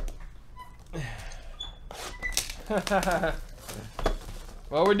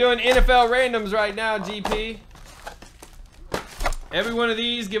 Well, we're doing NFL randoms right now, GP. Every one of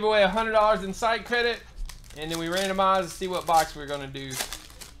these give away $100 in site credit, and then we randomize to see what box we're gonna do.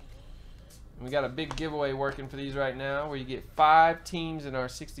 And we got a big giveaway working for these right now, where you get 5 teams in our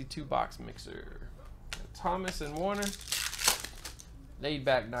 62 box mixer. Thomas and Warner. Laid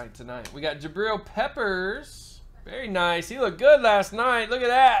back night tonight. We got Jabril Peppers. Very nice. He looked good last night. Look at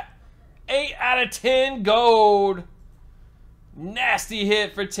that. 8 out of 10 gold. Nasty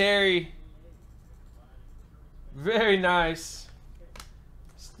hit for Terry. Very nice.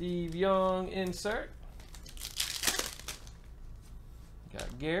 Steve Young insert.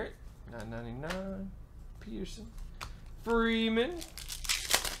 Got Garrett. 9.99. Peterson. Freeman.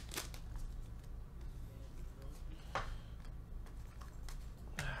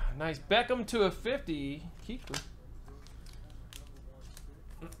 Nice Beckham to a 50. Keeper.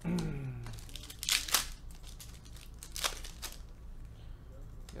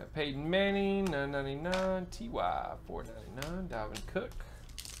 Got Peyton Manning, 9.99. T.Y. 4.99. Dalvin Cook.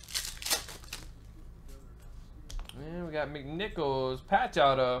 And we got McNichols patch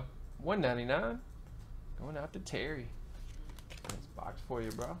auto, 1.99. Going out to Terry. Nice box for you,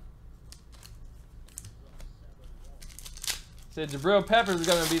 bro. Said Jabril Peppers is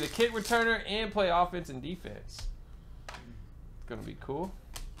going to be the kick returner and play offense and defense. It's going to be cool.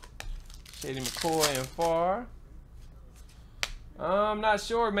 Shady McCoy and Farr. I'm not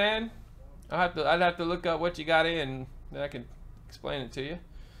sure, man. I'd have to look up what you got in, then I can explain it to you.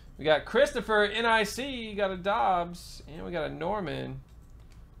 We got Christopher, NIC, got a Dobbs, and we got a Norman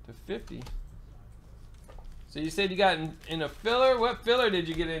to 50. So you said you got in a filler? What filler did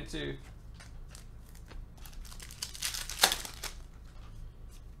you get into?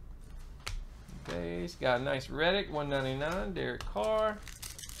 Base, got a nice Reddick, 1.99. Derek Carr.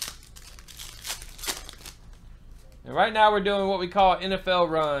 And right now we're doing what we call NFL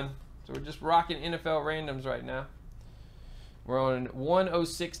run. So we're just rocking NFL randoms right now. We're on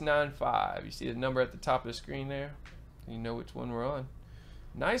 106.95. You see the number at the top of the screen there? You know which one we're on.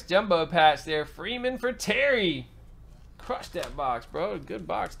 Nice jumbo patch there. Freeman for Terry. Crushed that box, bro. Good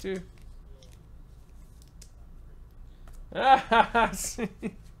box, too.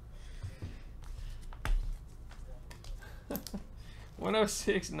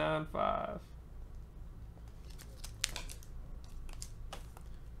 106.95.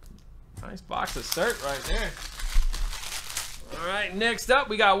 Nice box of cert right there. All right, next up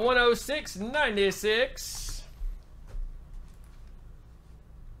we got 106.96.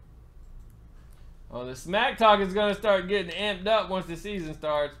 Oh, the smack talk is gonna start getting amped up once the season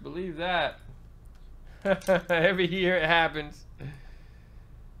starts. Believe that. Every year it happens.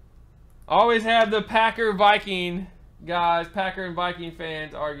 Always have the Packer Viking guys, Packer and Viking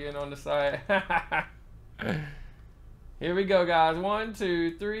fans arguing on the side. Here we go, guys. 1,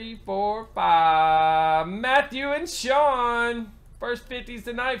 2, 3, 4, 5. Matthew and Sean. First 50s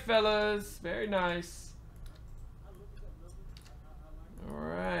tonight, fellas. Very nice. All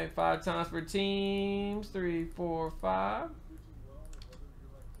right. 5 times for teams. 3, 4, 5.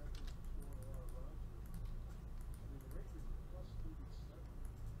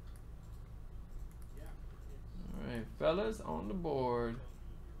 All right, fellas, on the board.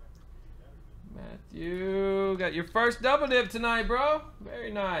 Matthew, got your first double dip tonight, bro.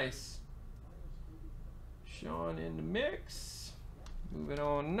 Very nice. Sean in the mix. Moving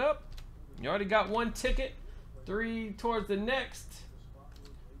on up. You already got 1 ticket. 3 towards the next.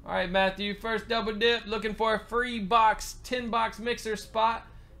 All right, Matthew, first double dip. Looking for a free box, 10-box mixer spot.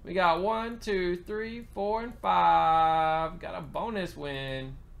 We got 1, 2, 3, 4, and 5. Got a bonus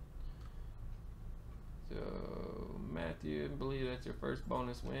win. So Matthew, I believe that's your first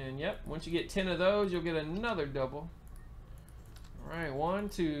bonus win. Yep. Once you get 10 of those, you'll get another double. All right. 1,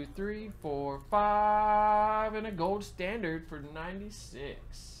 2, 3, 4, 5, and a gold standard for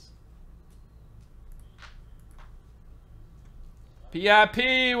 96.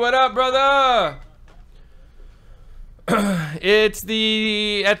 PIP, what up, brother? It's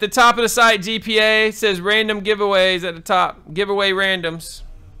at the top of the site, GPA. It says random giveaways at the top. Giveaway randoms.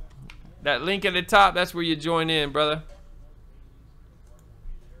 That link at the top, that's where you join in, brother.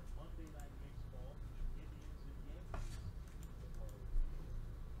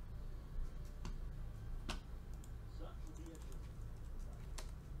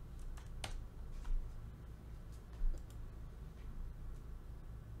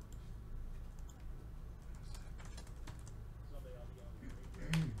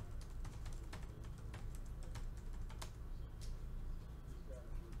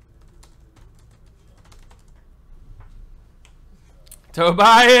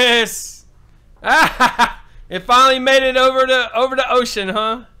 Tobias! Ah, it finally made it over the ocean,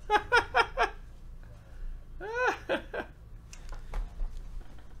 huh?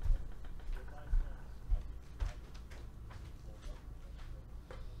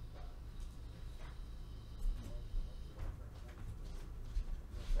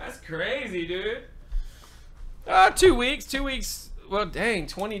 That's crazy, dude. 2 weeks. 2 weeks. Well, dang,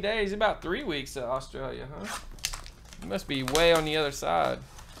 20 days. About 3 weeks to Australia, huh? You must be way on the other side.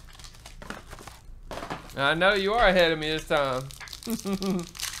 I know you are ahead of me this time.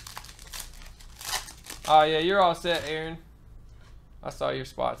 Oh, yeah, you're all set, Aaron. I saw your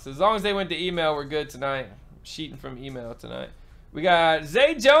spots. As long as they went to email, we're good tonight. I'm sheeting from email tonight. We got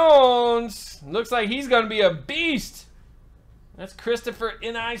Zay Jones. Looks like he's going to be a beast. That's Christopher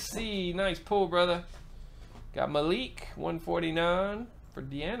NIC. Nice pull, brother. Got Malik, 149 for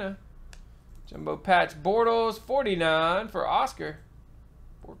Deanna. Jumbo Patch Bortles, 49 for Oscar.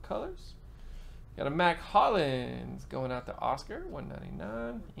 4 colors. Got a Mac Hollins going out to Oscar,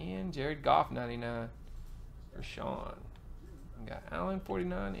 199. And Jared Goff, 99 for Sean. We got Allen,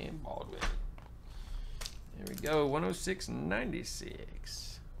 49, and Baldwin. There we go,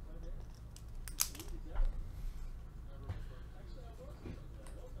 106.96.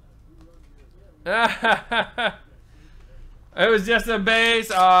 It was just a base.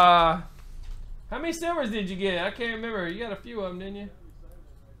 How many silvers did you get? I can't remember. You got a few of them, didn't you?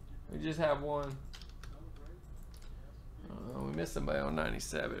 We just have one. We missed somebody on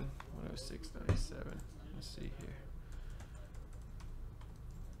 97. 106, 97. Let's see here.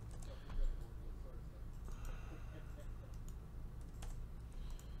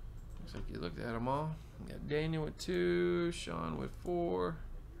 Looks like you looked at them all. We got Daniel with 2, Sean with 4,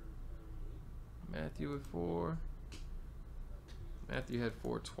 Matthew with 4. Matthew had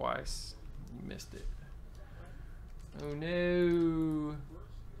 4 twice. You missed it. Oh no.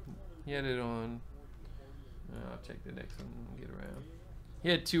 He had it on. I'll check the next one and get around. He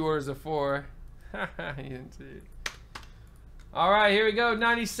had 2 orders of 4. He didn't see it. Alright, here we go.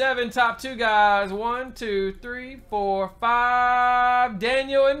 97, top 2 guys. 1, 2, 3, 4, 5.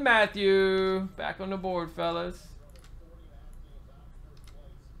 Daniel and Matthew. Back on the board, fellas.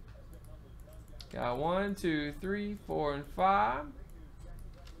 Got 1, 2, 3, 4, and 5.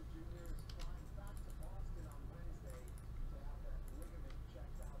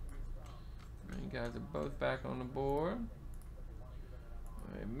 You guys are both back on the board. All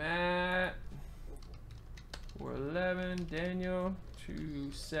right, Matt. 411. Daniel.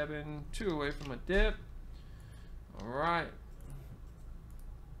 2-7. 2 away from a dip. All right.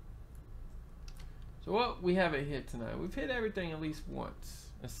 So what we haven't hit tonight? We've hit everything at least once,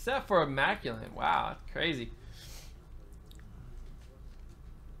 except for Immaculate. Wow, that's crazy.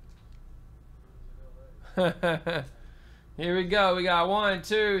 Here we go. We got 1,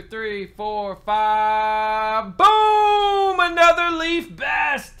 2, 3, 4, 5. Boom! Another Leaf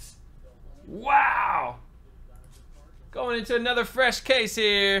Best. Wow. Going into another fresh case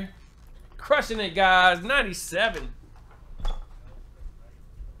here. Crushing it, guys. 97.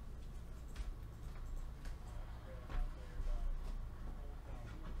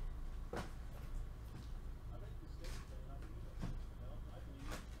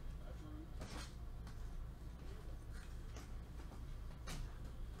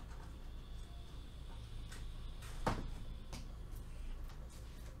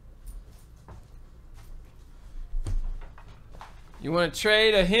 You want to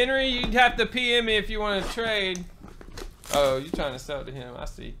trade a Henry? You'd have to PM me if you want to trade. Oh, you're trying to sell to him. I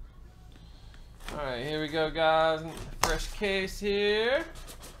see. All right, here we go, guys. Fresh case here.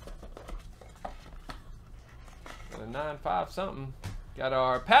 Got a 9-5 something. Got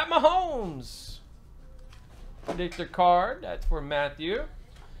our Pat Mahomes predictor card. That's for Matthew.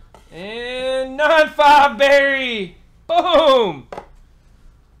 And 9-5 Barry. Boom.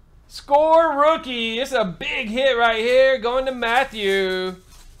 Score rookie. It's a big hit right here. Going to Matthew.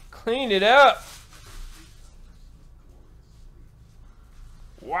 Clean it up.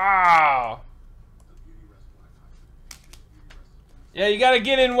 Wow. Yeah, you got to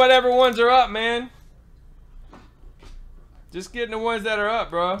get in whatever ones are up, man. Just getting the ones that are up,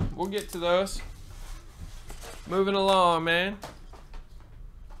 bro. We'll get to those. Moving along, man.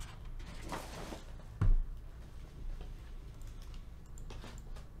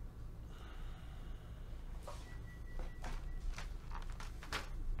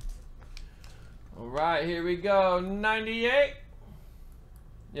 All right, here we go. 98.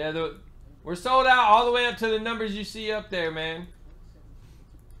 Yeah, we're sold out all the way up to the numbers you see up there, man.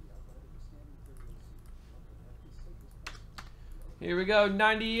 Here we go,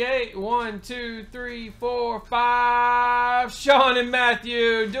 98. 1, 2, 3, 4, 5. Sean and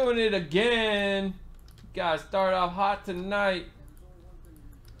Matthew doing it again. Guys, start off hot tonight.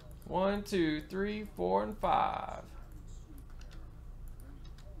 1, 2, 3, 4, and 5.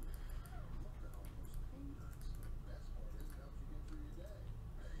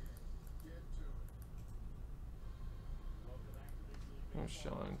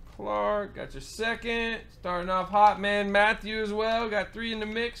 Sean Clark, got your second. Starting off hot, man. Matthew as well. Got 3 in the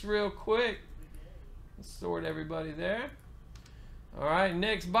mix real quick. Let's sort everybody there. All right,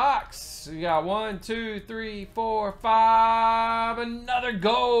 next box. We got 1, 2, 3, 4, 5. Another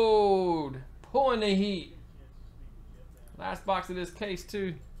gold. Pulling the heat. Last box of this case,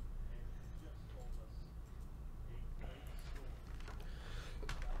 too.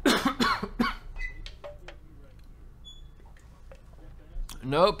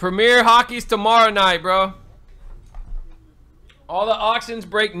 No, Premier Hockey's tomorrow night, bro. All the auctions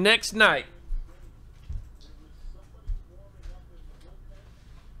break next night.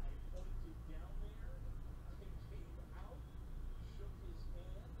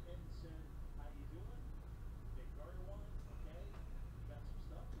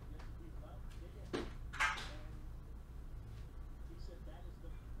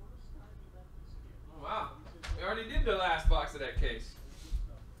 Wow, we already did the last box of that case.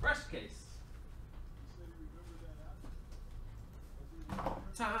 Fresh case.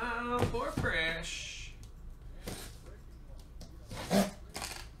 Time for fresh.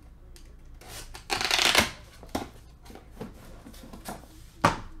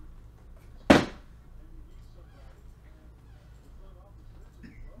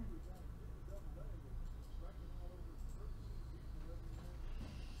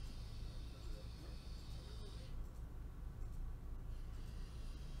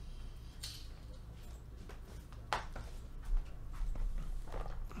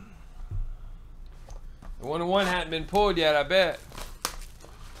 The 1-1 hadn't been pulled yet, I bet.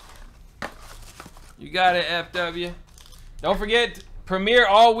 You got it, FW. Don't forget, Premier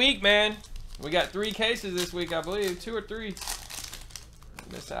all week, man. We got 3 cases this week, I believe. 2 or 3.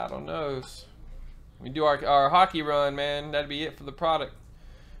 Miss out on those. We do our hockey run, man. That'd be it for the product.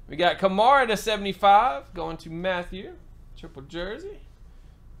 We got Kamara to 75, going to Matthew. Triple jersey.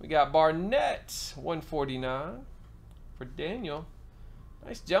 We got Barnett, 149 for Daniel.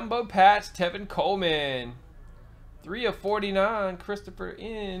 Nice jumbo patch, Tevin Coleman. 3 of 49, Christopher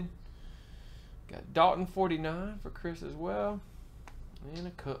in. Got Dalton 49 for Chris as well. And a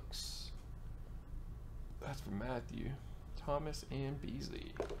Cooks. That's for Matthew. Thomas and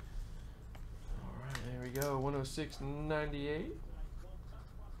Beasley. Alright, there we go. 106.98.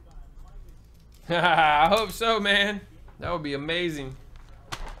 I hope so, man. That would be amazing.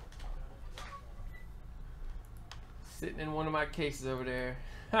 Sitting in one of my cases over there.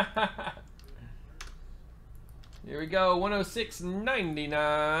 Here we go,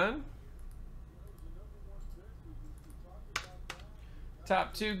 106.99.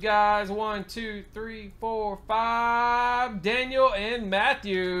 Top 2 guys, 1, 2, 3, 4, 5. Daniel and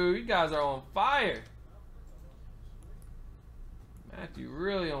Matthew. You guys are on fire. Matthew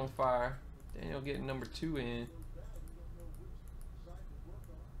really on fire. Daniel getting number 2 in.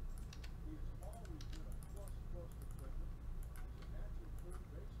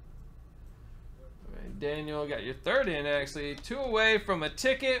 Daniel got your 3rd in, actually. 2 away from a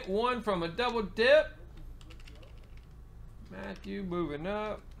ticket, 1 from a double dip. Matthew moving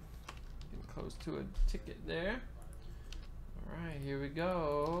up. Getting close to a ticket there. Alright, here we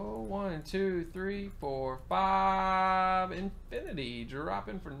go. 1, 2, 3, 4, 5. Infinity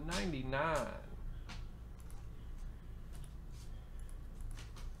dropping for 99.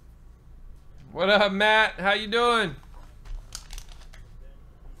 What up, Matt? How you doing?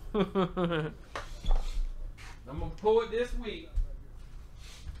 I'm gonna pull it this week.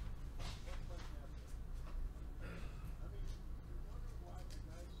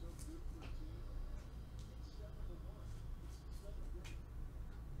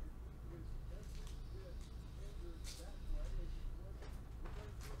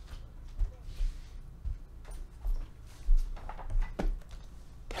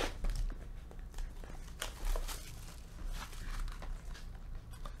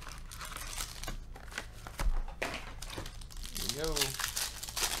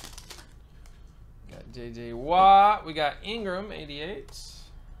 J.J. Watt. We got Ingram, 88.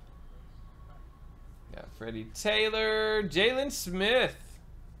 Got Freddie Taylor. Jalen Smith.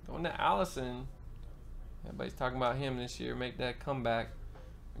 Going to Allison. Everybody's talking about him this year. Make that comeback.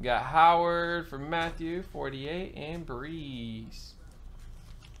 We got Howard for Matthew, 48. And Breeze.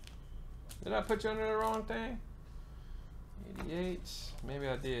 Did I put you under the wrong thing? 88. Maybe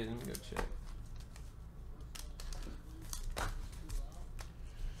I did. Let me go check.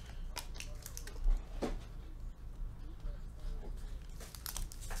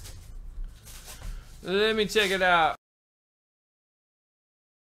 Let me check it out.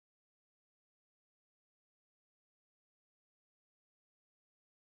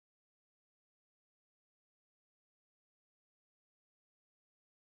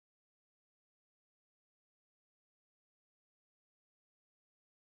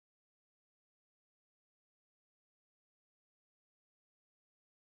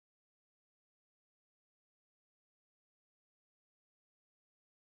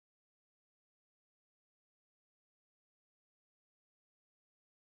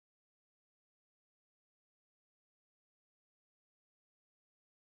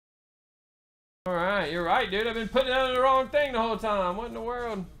 All right, you're right, dude. I've been putting it on the wrong thing the whole time. What in the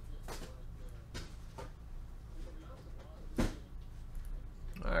world?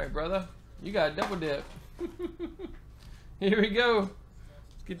 All right, brother. You got a double dip. Here we go.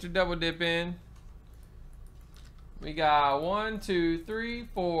 Let's get your double dip in. We got 1, 2, 3,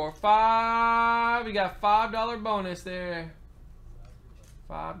 4, 5. We got $5 bonus there.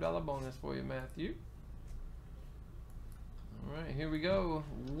 $5 bonus for you, Matthew. All right, here we go.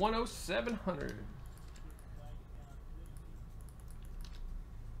 10700.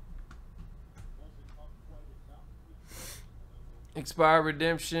 Expired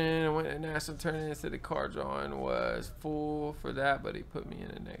redemption. Went to national tournament. Said the card drawing was full for that, but he put me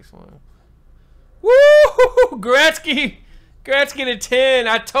in the next one. Woo! Gretzky to 10.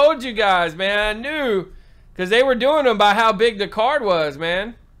 I told you guys, man. I knew, because they were doing them by how big the card was,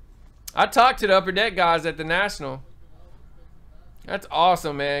 man. I talked to the Upper Deck guys at the National. That's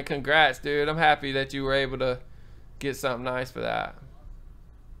awesome, man. Congrats, dude. I'm happy that you were able to get something nice for that.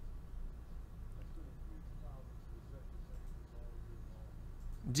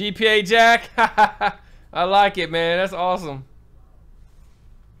 GPA Jack. I like it, man. That's awesome.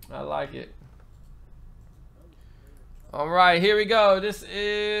 I like it. All right, here we go. This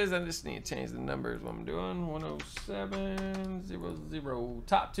is, I just need to change the numbers. What I'm doing, 10700.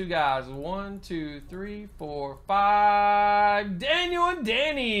 Top two guys, 1, 2, 3, 4, 5. Daniel and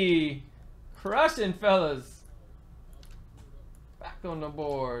Danny, crushing, fellas. Back on the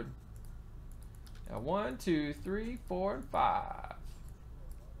board. Now 1, 2, 3, 4, and 5.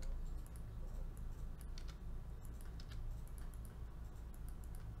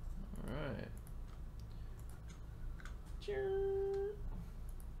 All right.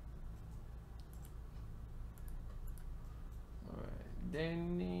 Alright,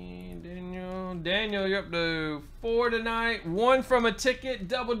 Daniel, you're up to 4 tonight. 1 from a ticket,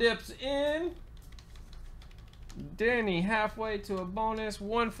 double dips in. Danny halfway to a bonus,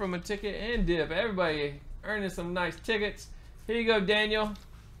 1 from a ticket and dip. Everybody earning some nice tickets. Here you go, Daniel.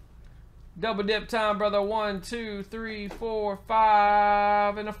 Double dip time, brother. 1, 2, 3, 4,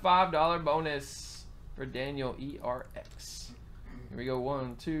 5, and a $5 bonus for Daniel ERX. Here we go.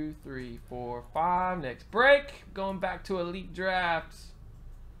 1, 2, 3, 4, 5. Next break. Going back to Elite Drafts.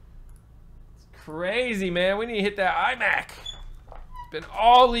 It's crazy, man. We need to hit that iMac. It's been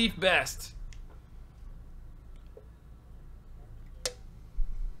all Leaf best.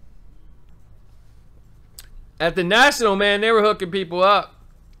 At the National, man, they were hooking people up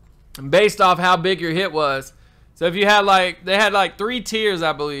based off how big your hit was. So if you had like, they had like 3 tiers,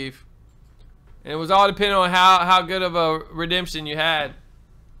 I believe. And it was all depending on how good of a redemption you had.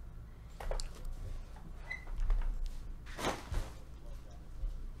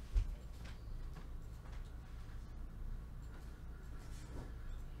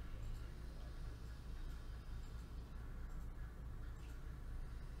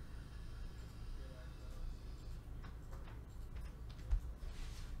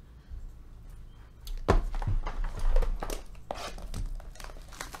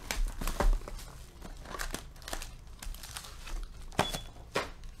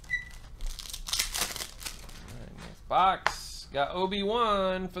 Box. Got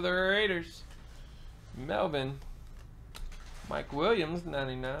Obi-Wan for the Raiders. Melvin. Mike Williams,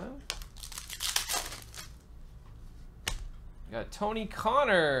 99. Got Tony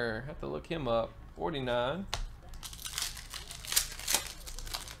Connor. Have to look him up. 49.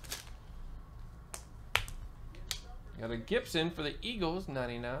 Got a Gibson for the Eagles,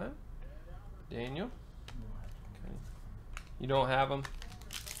 99. Daniel. You don't have him?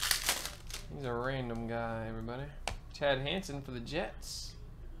 He's a random guy, everybody. Chad Hansen for the Jets.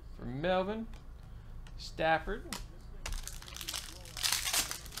 For Melvin. Stafford.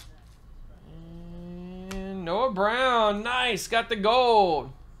 And Noah Brown. Nice. Got the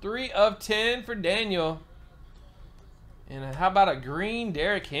gold. 3 of 10 for Daniel. And how about a green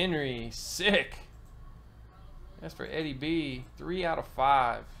Derrick Henry? Sick. That's for Eddie B. 3 out of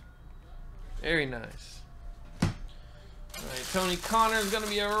 5. Very nice. All right, Tony Connor is going to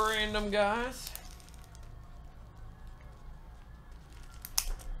be a random, guys.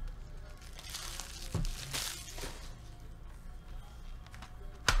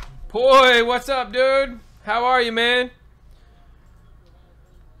 Boy, what's up, dude? How are you, man?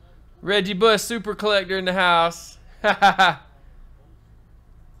 Reggie Bush, super collector in the house. I'm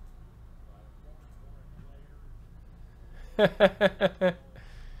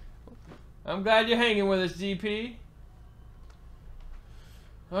glad you're hanging with us, GP.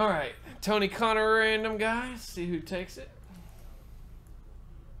 All right, Tony Connor random, guys. See who takes it.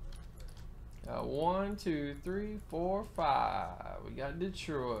 1, 2, 3, 4, 5. We got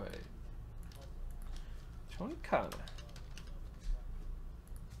Detroit. Tony Connor.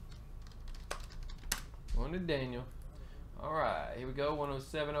 1 to Daniel. All right, here we go.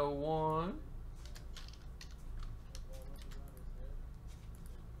 107.01.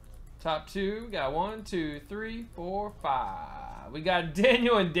 Top 2. Got 1, 2, 3, 4, 5. We got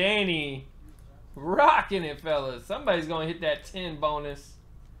Daniel and Danny rocking it, fellas. Somebody's gonna hit that 10 bonus.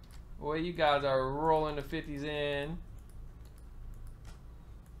 Boy, you guys are rolling the 50s in.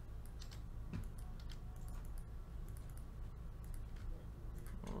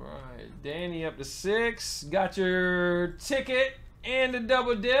 All right, Danny up to 6. Got your ticket and a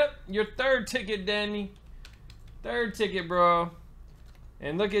double dip. Your 3rd ticket, Danny. 3rd ticket, bro.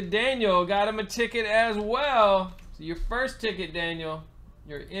 And look at Daniel. Got him a ticket as well. So your 1st ticket, Daniel.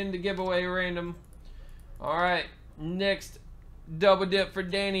 You're in the giveaway random. All right, next double dip for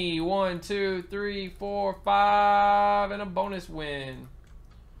Danny. 1, 2, 3, 4, 5, and a bonus win.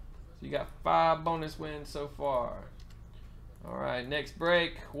 So you got 5 bonus wins so far. All right, next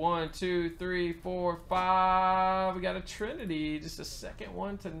break. 1, 2, 3, 4, 5. We got a Trinity. Just a 2nd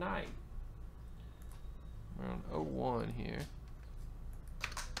one tonight. Around 01 here.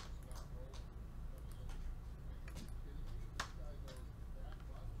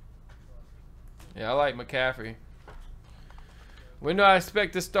 Yeah, I like McCaffrey. When do I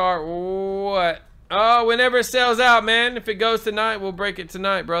expect to start? What? Oh, whenever it sells out, man. If it goes tonight, we'll break it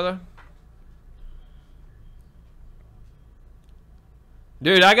tonight, brother.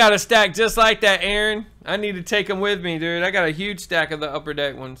 Dude, I got a stack just like that, Aaron. I need to take them with me, dude. I got a huge stack of the upper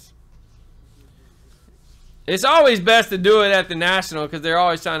deck ones. It's always best to do it at the National because they're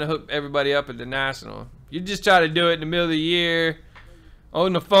always trying to hook everybody up at the National. You just try to do it in the middle of the year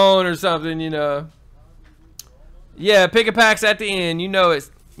on the phone or something, you know. Yeah, pick a packs at the end. You know it.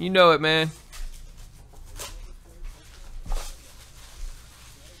 You know it, man.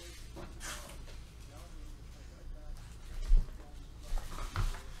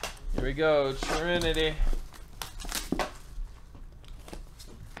 Here we go, Trinity.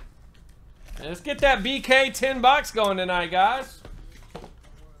 Let's get that BK 10 box going tonight, guys.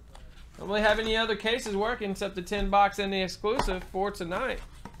 Don't really have any other cases working except the 10 box and the exclusive for tonight.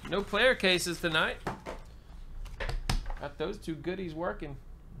 No player cases tonight. Got those 2 goodies working.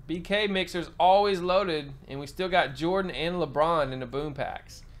 BK mixer's always loaded, and we still got Jordan and LeBron in the boom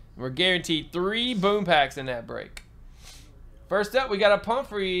packs. We're guaranteed 3 boom packs in that break. First up, we got a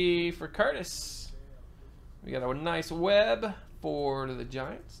Pumphrey for Curtis. We got a nice web for the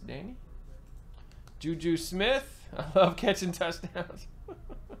Giants, Danny. Juju Smith. I love catching touchdowns.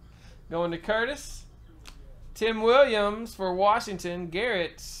 Going to Curtis. Tim Williams for Washington.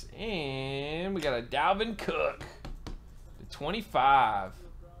 Garrett. And we got a Dalvin Cook. The 25.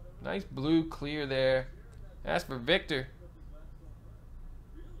 Nice blue clear there. That's for Victor.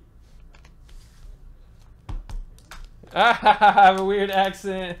 I have a weird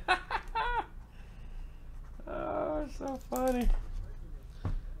accent. Oh, it's so funny.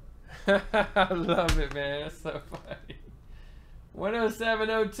 I love it, man. That's so funny.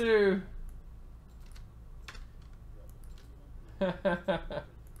 107.02.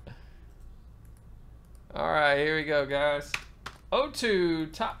 All right, here we go, guys. 02,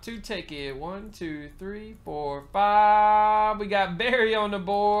 top 2 take it. 1, 2, 3, 4, 5. We got Barry on the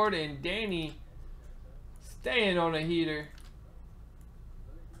board and Danny staying on a heater.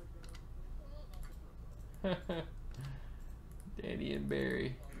 Danny and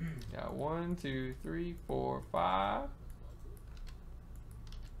Barry. Got 1, 2, 3, 4, 5.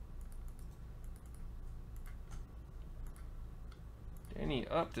 Any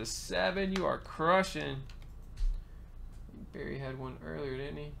up to 7? You are crushing. Barry had one earlier,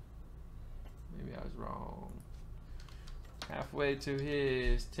 didn't he? Maybe I was wrong. Halfway to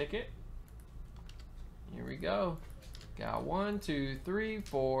his ticket. Here we go. Got 1, 2, 3,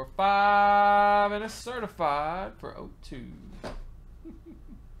 4, 5, and a certified for 02.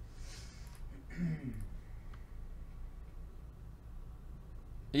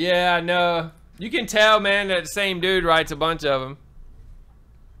 Yeah, I know. You can tell, man, that the same dude writes a bunch of them.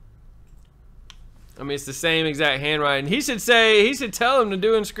 I mean, it's the same exact handwriting. He should tell them to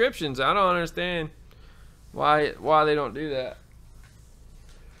do inscriptions. I don't understand why they don't do that.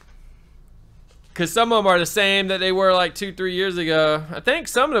 Because some of them are the same that they were like 2-3 years ago. I think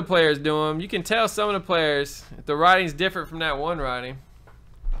some of the players do them. You can tell some of the players if the writing's different from that one writing.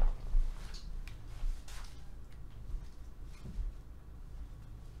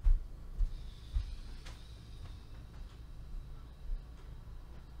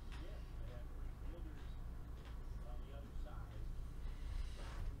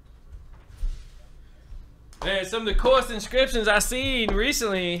 Man, some of the coolest inscriptions I've seen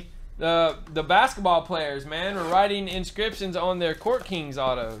recently, the basketball players, man, were writing inscriptions on their Court Kings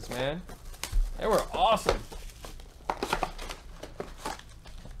autos, man. They were awesome.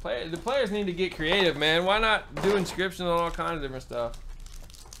 The players need to get creative, man. Why not do inscriptions on all kinds of different stuff?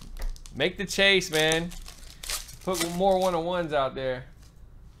 Make the chase, man. Put more one-on-ones out there.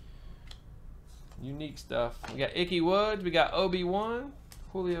 Unique stuff. We got Icky Woods. We got Obi-Wan.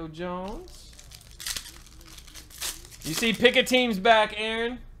 Julio Jones. You see Pickett team's back,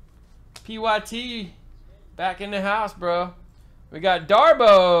 Aaron. PYT back in the house, bro. We got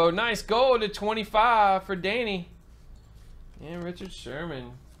Darbo. Nice gold at 25 for Danny. And Richard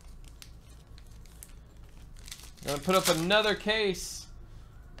Sherman. Gonna put up another case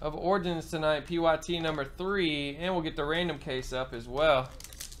of Origins tonight. PYT number 3. And we'll get the random case up as well.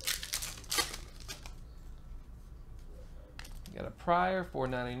 Got a Pryor,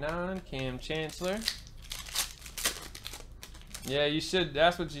 $4.99. Cam Chancellor. Yeah, you should.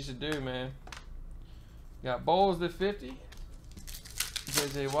 That's what you should do, man. Got Bowles at 50.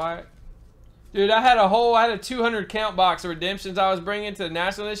 JJ White. Dude, I had a 200 count box of redemptions I was bringing to the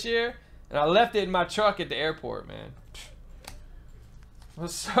National this year, and I left it in my truck at the airport, man. I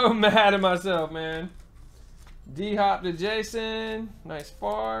was so mad at myself, man. D-Hop to Jason. Nice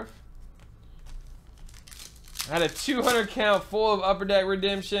Favre. I had a 200 count full of Upper Deck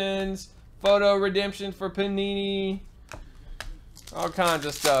redemptions, photo redemptions for Panini. All kinds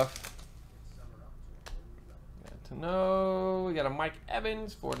of stuff. Got to know. We got a Mike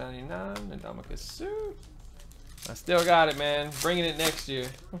Evans, $4.99. And Ndamukong Suh. I still got it, man. Bringing it next year.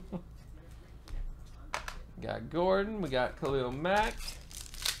 Got Gordon. We got Khalil Mack.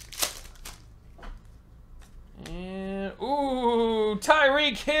 And ooh,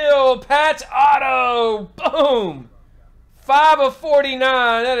 Tyreek Hill patch auto. Boom. 5 of 49.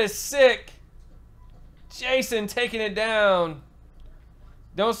 That is sick. Jason taking it down.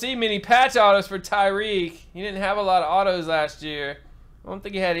 Don't see many patch autos for Tyreek. He didn't have a lot of autos last year. I don't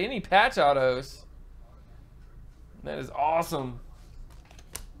think he had any patch autos. That is awesome.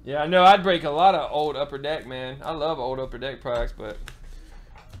 Yeah, I know I'd break a lot of old Upper Deck, man. I love old Upper Deck products, but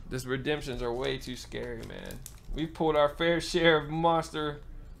these redemptions are way too scary, man. We've pulled our fair share of monster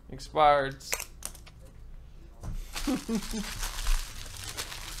expireds.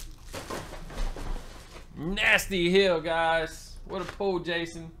 Nasty Hill, guys. What a pull,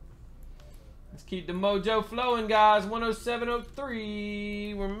 Jason. Let's keep the mojo flowing, guys.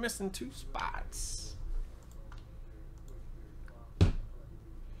 107.03. We're missing 2 spots.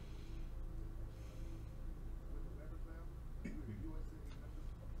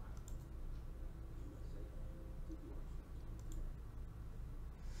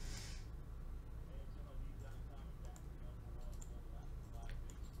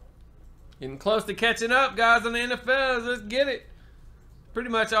 Getting close to catching up, guys, on the NFLs. Let's get it. Pretty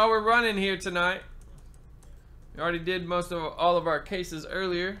much all we're running here tonight. We already did most of all of our cases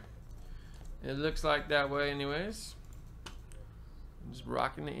earlier. It looks like that way anyways. I'm just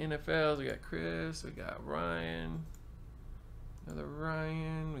rocking the NFLs. We got Chris. We got Ryan. Another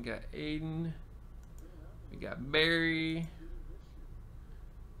Ryan. We got Aiden. We got Barry.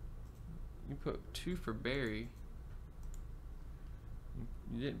 You put 2 for Barry.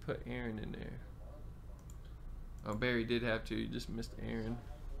 You didn't put Aaron in there. Oh, Barry did have 2. You just missed Aaron.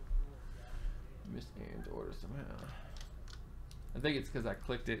 You missed Aaron's order somehow. I think it's because I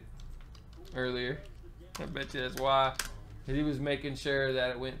clicked it earlier. I bet you that's why. Because he was making sure that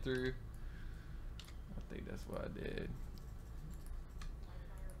it went through. I think that's what I did.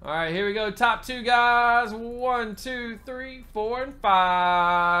 All right, here we go. Top 2 guys. 1, 2, 3, 4, and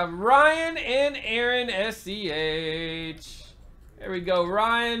 5. Ryan and Aaron SCH. There we go,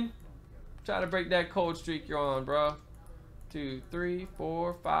 Ryan. Try to break that cold streak you're on, bro. 2, 3,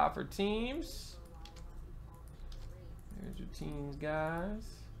 4, 5 for teams. There's your teams, guys.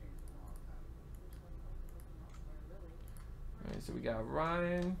 All right, so we got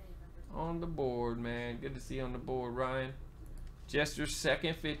Ryan on the board, man. Good to see you on the board, Ryan. Just your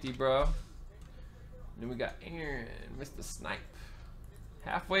second 50, bro. Then we got Aaron, Mr. Snipe.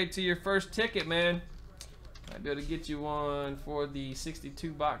 Halfway to your first ticket, man. Might be able to get you one for the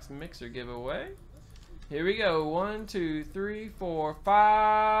 62-box mixer giveaway. Here we go. 1, 2, 3, 4,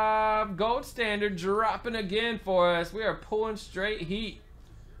 5. Gold standard dropping again for us. We are pulling straight heat.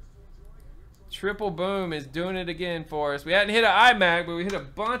 Triple Boom is doing it again for us. We hadn't hit an iMac, but we hit a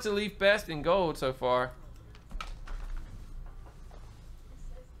bunch of Leaf Best in gold so far.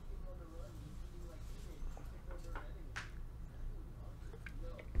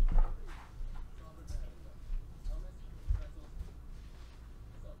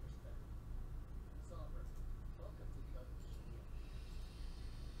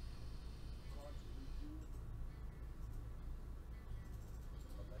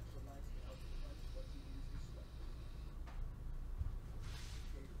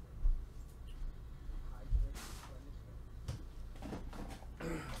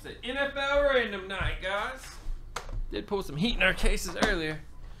 It's an NFL random night, guys. Did pull some heat in our cases earlier.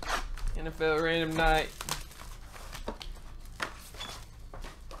 NFL random night.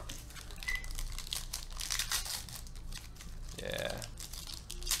 Yeah.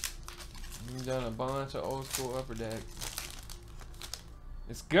 We've done a bunch of old school upper deck.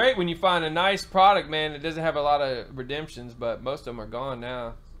 It's great when you find a nice product, man. It doesn't have a lot of redemptions, but most of them are gone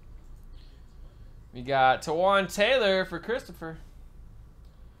now. We got Tawan Taylor for Christopher.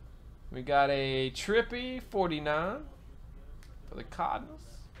 We got a Trippy 49 for the Cardinals.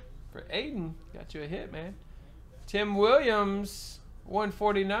 For Aiden, got you a hit, man. Tim Williams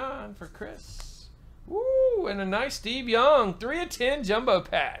 149 for Chris. Woo, and a nice Steve Young 3 of 10 jumbo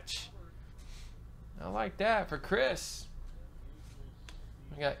patch. I like that for Chris.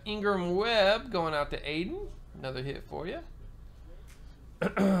 We got Ingram Webb going out to Aiden. Another hit for you.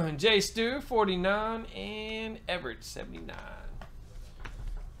 Jay Stu 49 and Everett 79.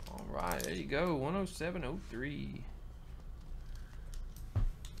 All right, there you go. 107.03. There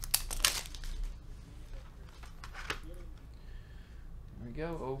we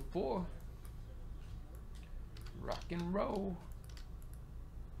go. 04. Rock and roll.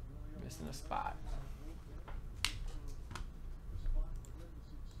 Missing a spot.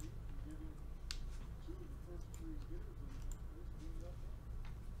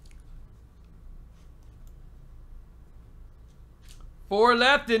 Four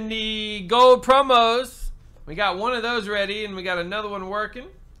left in the gold promos. We got one of those ready, and we got another one working.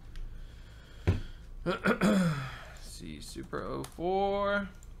 Let's see, Super 04.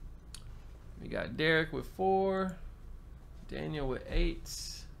 We got Derek with 4. Daniel with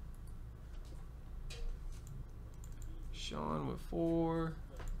 8. Sean with 4.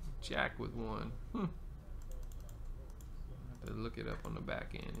 Jack with 1. I have to look it up on the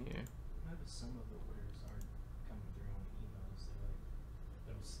back end here. Some of the orders aren't coming through on emails.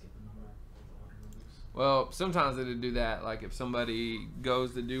 They'll skip a number of the order numbers. Well, sometimes it'll do that. Like if somebody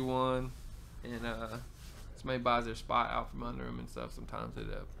goes to do one and somebody buys their spot out from under them and stuff, sometimes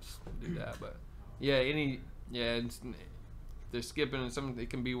it'll do that. But yeah, they're skipping, and some it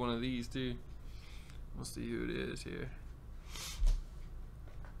can be one of these too. We'll see who it is here.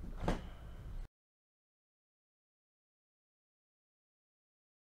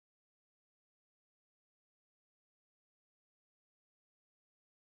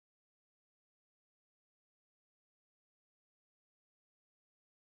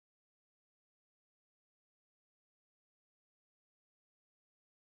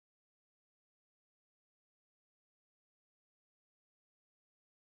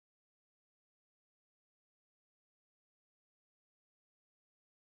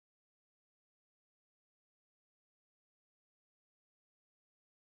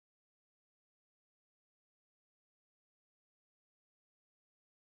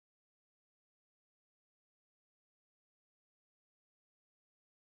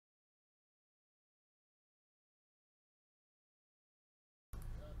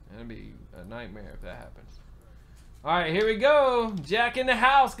 That'd be a nightmare if that happens. All right, here we go. Jack in the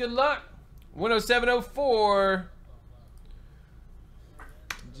house. Good luck. 107.04.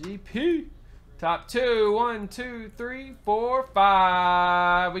 GP. Top 2. 1, 2, 3, 4,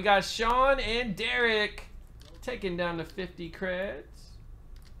 5. We got Sean and Derek taking down the 50 creds.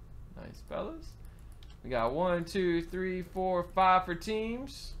 Nice, fellas. We got 1, 2, 3, 4, 5 for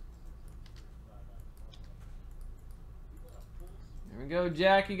teams. There we go,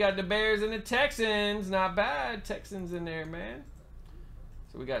 Jack. You got the Bears and the Texans. Not bad. Texans in there, man.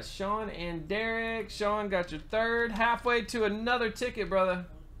 So we got Sean and Derek. Sean got your third. Halfway to another ticket, brother.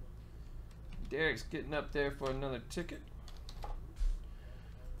 Derek's getting up there for another ticket.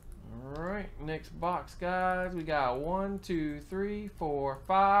 Alright, next box, guys. We got 1, 2, 3, 4,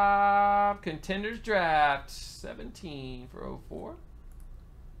 5. Contenders draft. 17 for 04.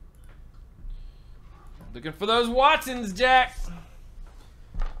 Looking for those Watsons, Jack.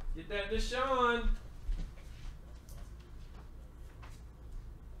 Get that to Sean.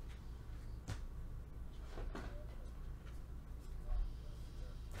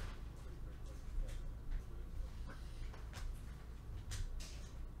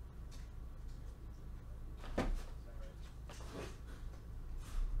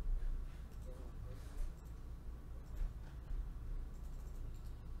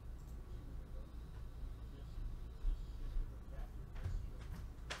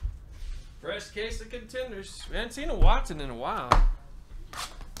 Fresh case of contenders. We haven't seen a Watson in a while.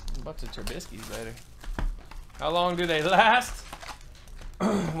 A bunch of Trubisky's later. How long do they last?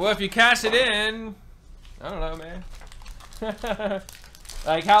 Well, if you cash it in, I don't know, man.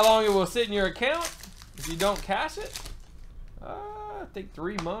 Like how long it will sit in your account if you don't cash it? I think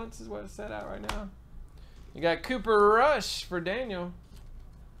 3 months is what it's set out right now. You got Cooper Rush for Daniel.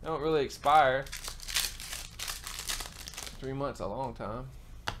 They don't really expire. 3 months a long time.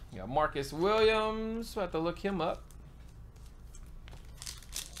 You got Marcus Williams. We'll have to look him up.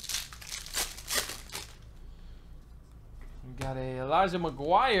 We got a Elijah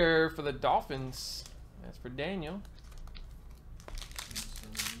McGuire for the Dolphins. That's for Daniel.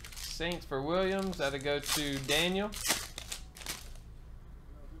 Saints for Williams. That'll go to Daniel.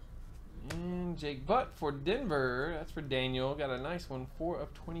 And Jake Butt for Denver. That's for Daniel. Got a nice one. 4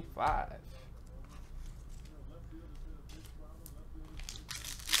 of 25.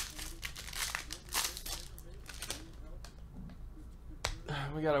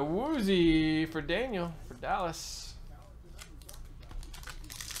 We got a Woozy for Daniel for Dallas.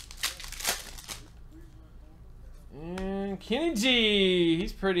 And Kenny G,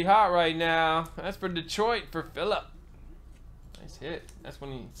 he's pretty hot right now. That's for Detroit for Phillip. Nice hit. That's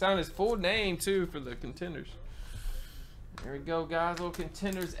when he signed his full name too for the contenders. There we go, guys. Little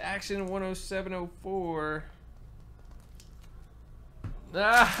contenders action 10704.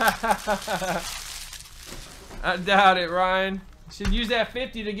 I doubt it, Ryan. Should use that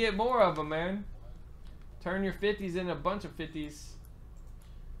 50 to get more of them, man. Turn your 50s into a bunch of 50s.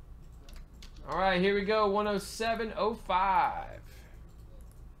 All right, here we go. 107.05.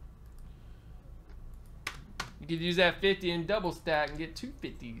 You could use that 50 and double stack and get 2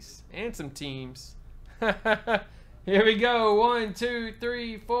 50s and some teams. Here we go. 1, 2,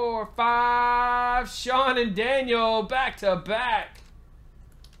 3, 4, 5. Sean and Daniel back to back.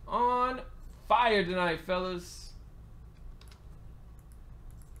 On fire tonight, fellas.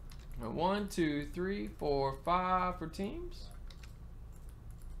 1, 2, 3, 4, 5 for teams.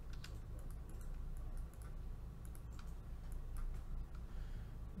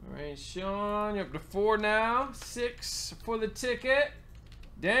 All right, Sean, you're up to 4 now. 6 for the ticket.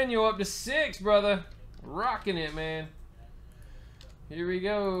 Daniel up to 6, brother. Rocking it, man. Here we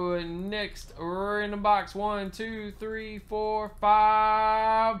go. Next, we're in the box. 1, 2, 3, 4,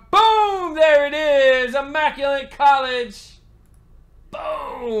 5. Boom! There it is. Immaculate College.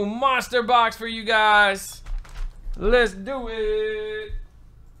 Boom! Monster box for you guys. Let's do it.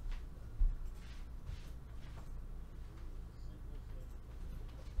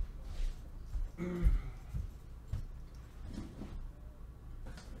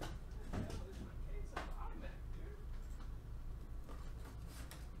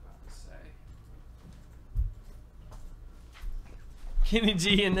 Kenny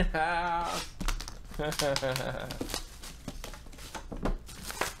G in the house.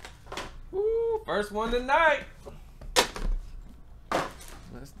 Woo, first one tonight.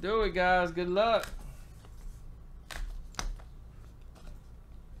 Let's do it, guys. Good luck.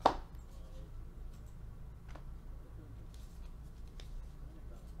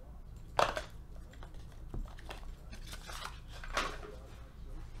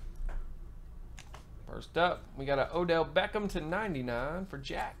 First up, we got an Odell Beckham to 99 for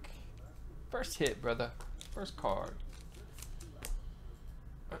Jack. First hit, brother. First card.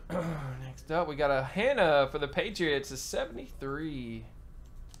 Next up, we got a Hannah for the Patriots, a 73.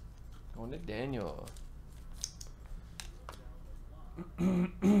 Going to Daniel.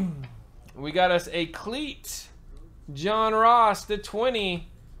 We got us a cleat. John Ross to 20.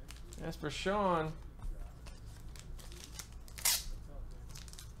 That's for Sean.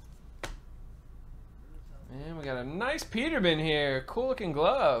 And we got a nice Peterman here. Cool looking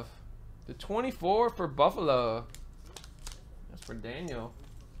glove. The 24 for Buffalo. That's for Daniel.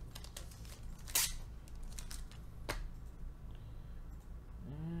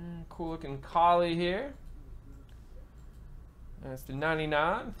 And cool looking Collie here. That's the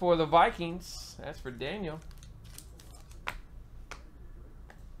 99 for the Vikings. That's for Daniel.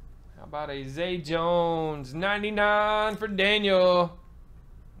 How about a Zay Jones 99 for Daniel?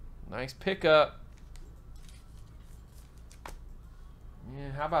 Nice pickup.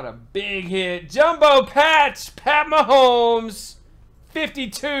 Yeah, how about a big hit? Jumbo patch, Pat Mahomes.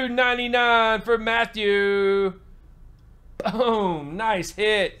 52.99 for Matthew. Boom, nice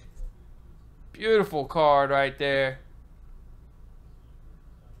hit. Beautiful card right there.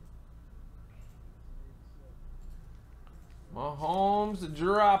 Mahomes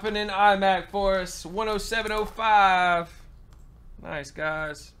dropping in iMac for us. 107.05. Nice,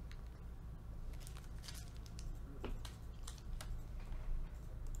 guys.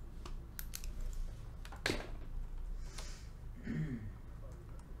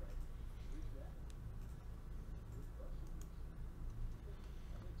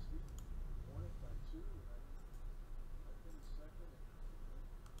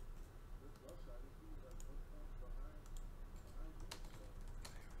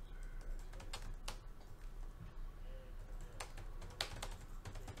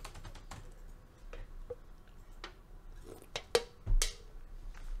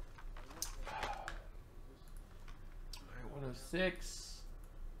 Six.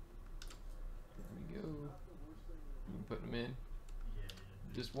 There we go. You can put them in.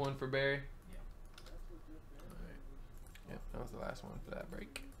 Just one for Barry. All right. Yep, that was the last one for that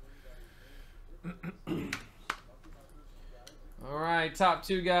break. All right, top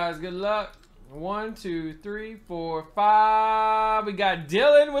two guys. Good luck. 1, 2, 3, 4, 5. We got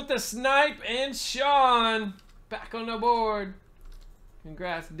Dylan with the snipe and Sean back on the board.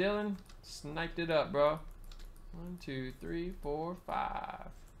 Congrats, Dylan. Sniped it up, bro. 1, 2, 3, 4, 5.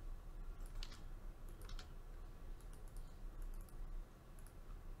 All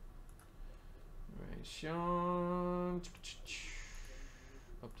right, Sean.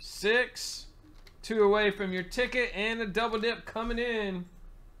 Up to 6. 2 away from your ticket and a double dip coming in.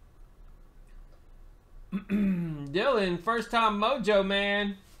 Dylan, first time mojo,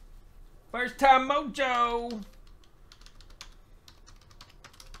 man. First time mojo.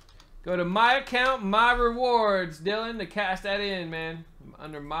 Go to my account, my rewards, Dylan, to cash that in, man.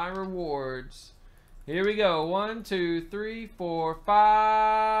 Under my rewards. Here we go. 1, 2, 3, 4,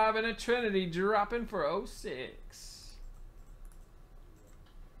 5. And a Trinity dropping for 06.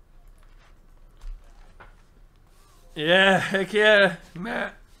 Yeah, heck yeah,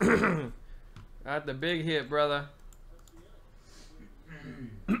 Matt. Got the big hit, brother.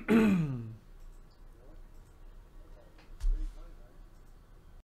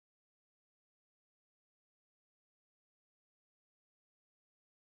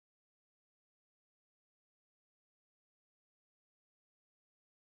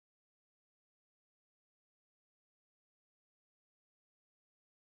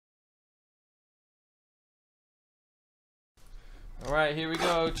 All right, here we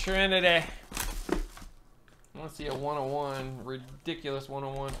go. Trinity. I want to see a 101, ridiculous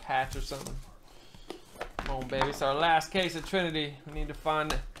 101 patch or something. Come on, baby. It's our last case of Trinity. We need to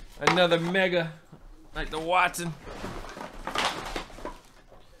find another mega like the Watson.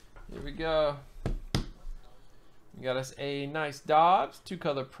 Here we go. We got us a nice Dobbs,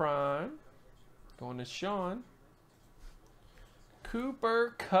 2-color prime. Going to Sean.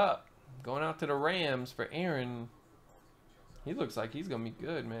 Cooper Kupp. Going out to the Rams for Aaron. He looks like he's going to be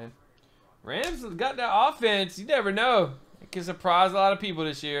good, man. Rams got that offense. You never know. It can surprise a lot of people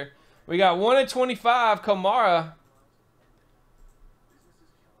this year. We got 1 in 25, Kamara.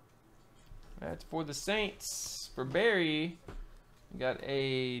 That's for the Saints. For Barry, we got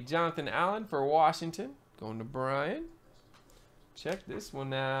a Jonathan Allen for Washington. Going to Brian. Check this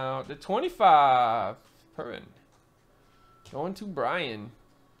one out. The 25. Perrin. Going to Brian.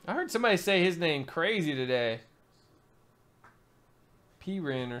 I heard somebody say his name crazy today.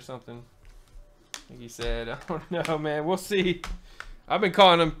 Perrin or something. I think he said. I don't know, man. We'll see. I've been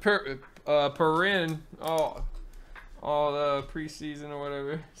calling him Perrin all the preseason or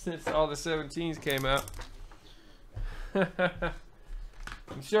whatever since all the 17s came out. I'm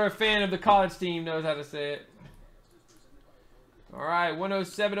sure a fan of the college team knows how to say it. All right,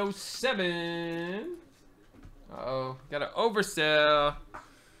 107.07. Uh-oh, got an oversell.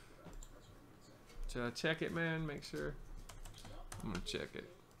 Should I check it, man? Make sure. I'm gonna check it.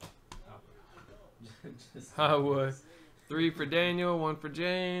 Just I would. 3 for Daniel, 1 for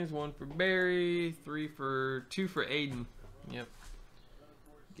James, 1 for Barry, 2 for Aiden. Yep.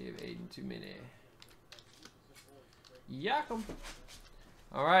 Gave Aiden too many. Yak 'em.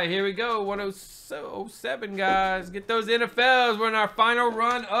 All right, here we go. 107, guys. Get those NFLs. We're in our final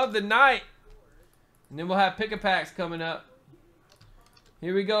run of the night. And then we'll have pick-a-packs coming up.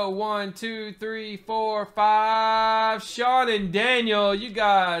 Here we go. 1, 2, 3, 4, 5. Sean and Daniel, you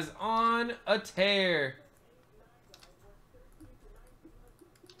guys on a tear.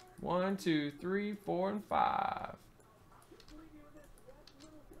 1, 2, 3, 4, and 5.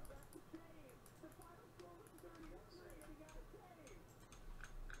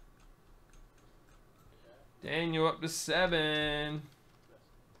 Daniel up to 7.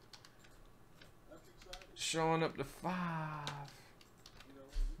 Sean up to 5.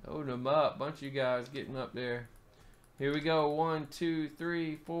 Load them up. Bunch of you guys getting up there. Here we go. 1, 2,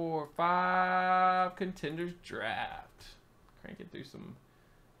 3, 4, 5. Contenders draft. Cranking through some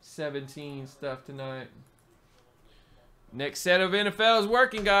 17 stuff tonight. Next set of NFL is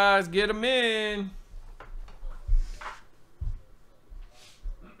working, guys. Get them in.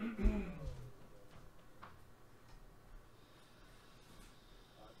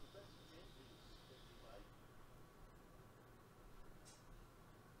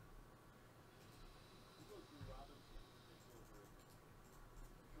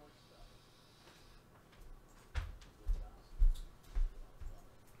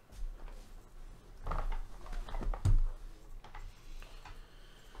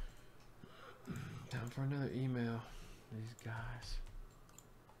 Time for another email. These guys.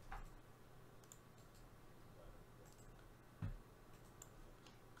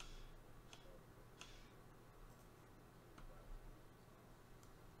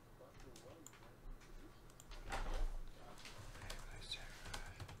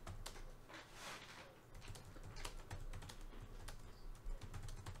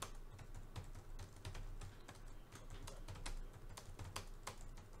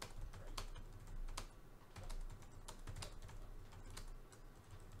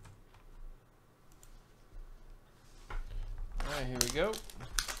 Alright, here we go.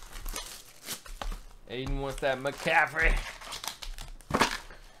 Aiden wants that McCaffrey.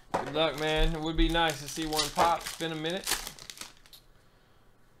 Good luck, man. It would be nice to see one pop. It's been a minute.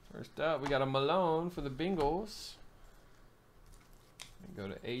 First up, we got a Malone for the Bengals. Go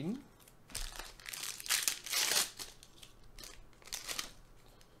to Aiden.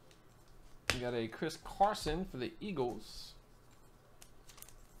 We got a Chris Carson for the Eagles.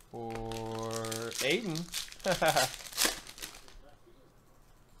 For Aiden.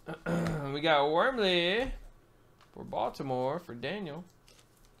 We got Wormley for Baltimore for Daniel.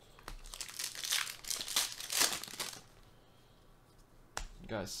 We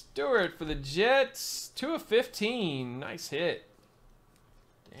got Stewart for the Jets. 2 of 15. Nice hit.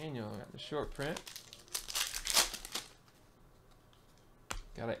 Daniel got the short print.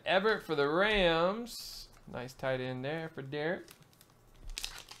 Got an Everett for the Rams. Nice tight end there for Derek.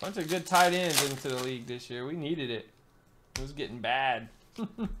 Bunch of good tight ends into the league this year. We needed it. It was getting bad.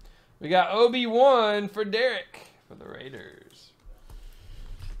 We got Obi-Wan for Derek for the Raiders.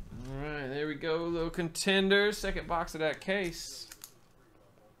 All right, there we go. Little contenders. Second box of that case.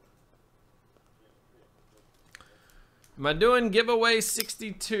 Am I doing giveaway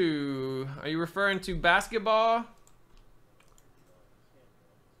 62? Are you referring to basketball?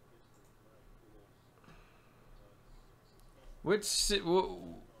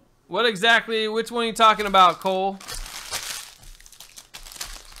 What exactly, which one are you talking about, Cole?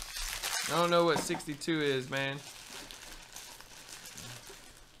 I don't know what 62 is, man.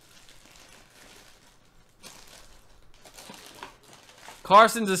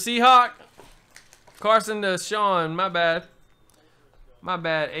 Carson's a Seahawk? Carson to Sean, my bad. My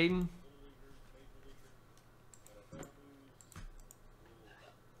bad, Aiden.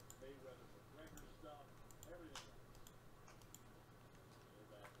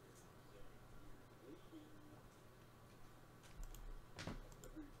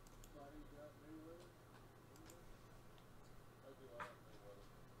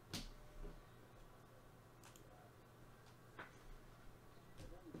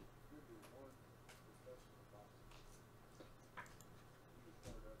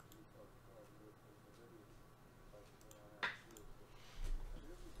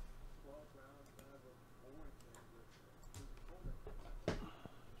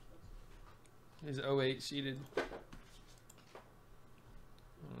 Is 08 sheeted? I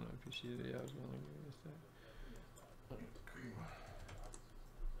don't know if you sheeted it. I was going to give this that.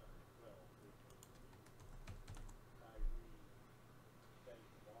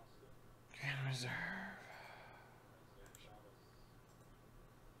 Can't Reserve.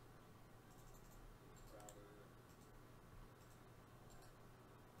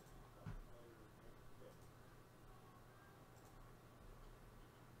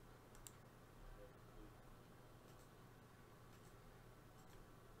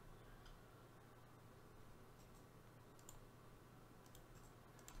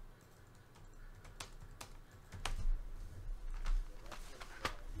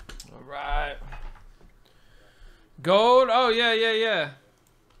 All right. Gold. Oh, yeah.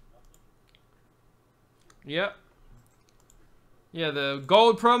 Yep. Yeah, the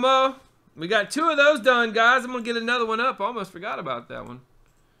gold promo. We got 2 of those done, guys. I'm going to get another one up. I almost forgot about that one.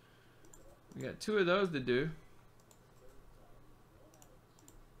 We got 2 of those to do.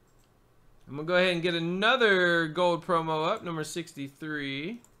 I'm going to go ahead and get another gold promo up, number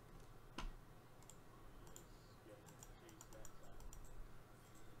 63.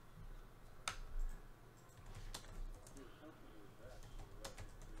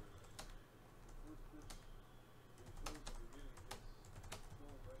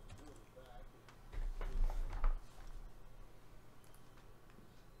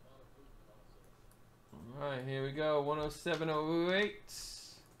 All right, here we go. 107.08.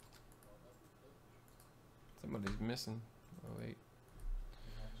 Somebody's missing. 08. Yeah,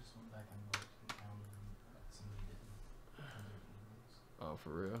 I just went back and looked and found that somebody didn't. Oh, for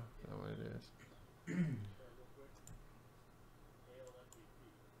real? Is that what it is?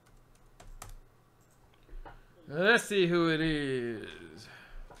 Let's see who it is.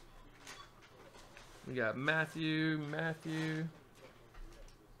 We got Matthew,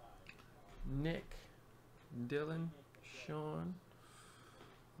 Nick, Dylan, Sean,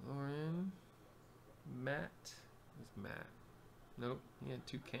 Lauren, Matt. Who's Matt? Nope, he had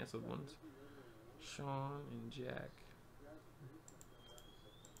 2 canceled ones. Sean and Jack.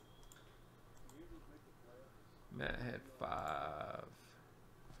 Matt had 5,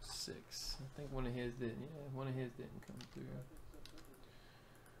 6. I think one of his didn't. Yeah, one of his didn't come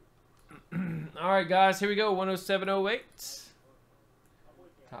through. All right, guys, here we go. 107.08.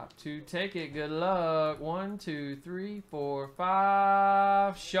 Top 2, take it. Good luck. 1, 2, 3, 4,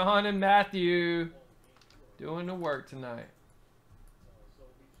 5. Sean and Matthew doing the work tonight.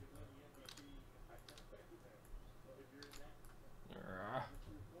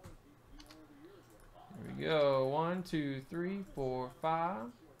 Here we go. 1, 2, 3, 4, 5.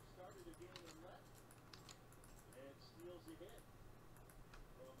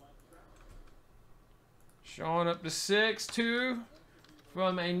 Sean up to 6, 2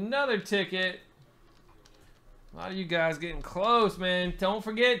 from another ticket. A lot of you guys getting close, man. Don't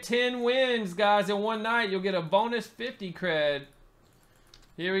forget 10 wins, guys, in one night. You'll get a bonus 50 cred.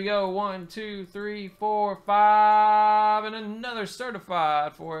 Here we go. 1, 2, 3, 4, 5. And another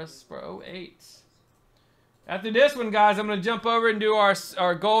certified for us for 08. After this one, guys, I'm going to jump over and do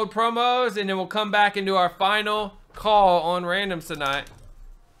our gold promos. And then we'll come back and do our final call on randoms tonight.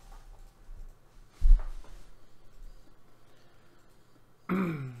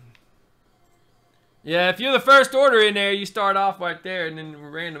 Yeah, if you're the first order in there, you start off right there and then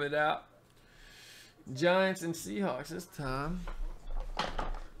random it out. Giants and Seahawks this time.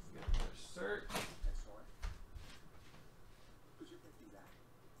 Search.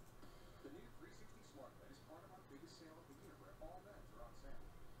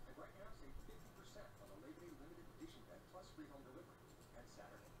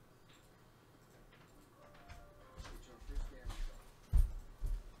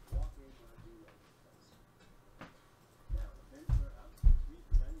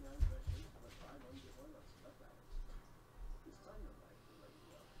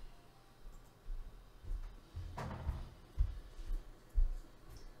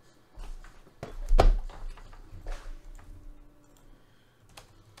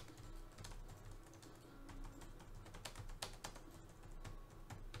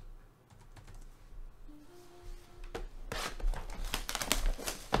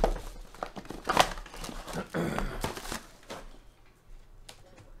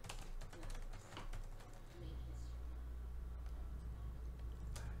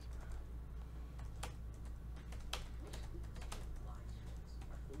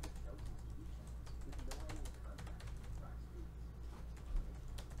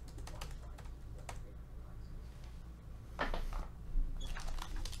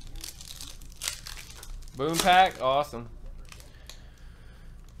 Boom pack, awesome.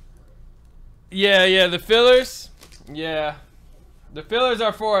 Yeah, the fillers. Yeah, the fillers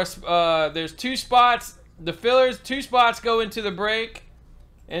are for us. There's 2 spots. The fillers, 2 spots go into the break,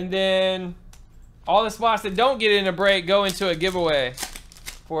 and then all the spots that don't get in a break go into a giveaway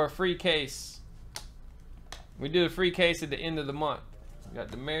for a free case. We do a free case at the end of the month. We got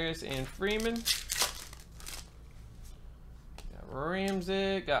Demarius and Freeman. Got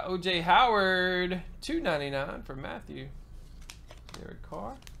Ramsey. Got OJ Howard. $2.99 for Matthew. Derek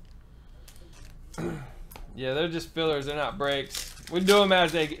Carr. Yeah, they're just fillers. They're not breaks. We do them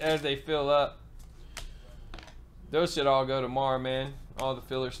as they fill up. Those should all go tomorrow, man. All the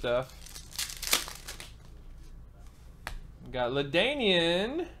filler stuff. We got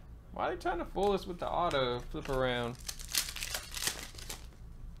LaDainian. Why are they trying to fool us with the auto flip around?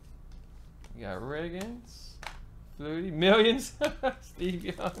 We got Riggins, Flutie, Millions, Steve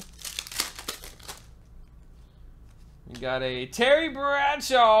Young. We got a Terry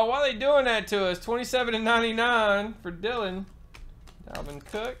Bradshaw. Why are they doing that to us? $27.99 for Dylan. Dalvin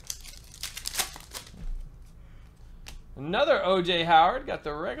Cook. Another OJ Howard. Got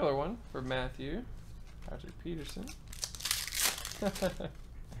the regular one for Matthew. Patrick Peterson.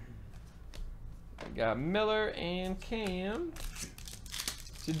 We got Miller and Cam.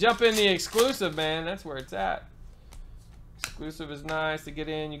 To jump in the exclusive, man, that's where it's at. Exclusive is nice to get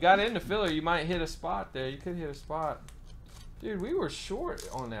in. You got in the filler, you might hit a spot there. You could hit a spot. Dude, we were short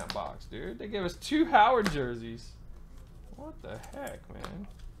on that box, dude. They gave us 2 Howard jerseys. What the heck, man?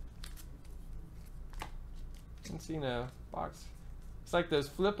 Didn't see no box. It's like those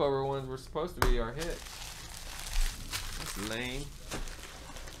flip over ones were supposed to be our hit. That's lame.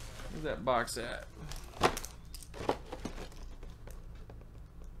 Where's that box at?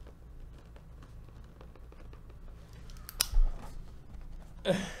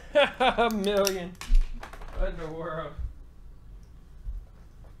 A million. What in the world?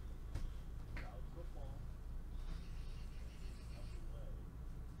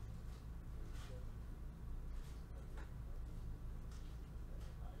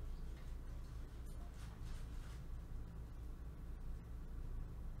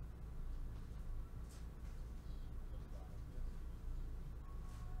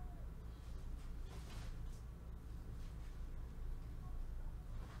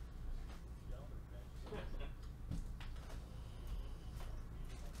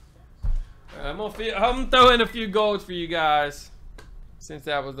 I'm throwing a few golds for you guys, since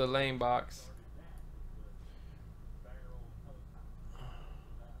that was the lame box.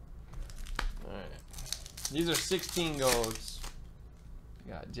 All right, these are 16 golds.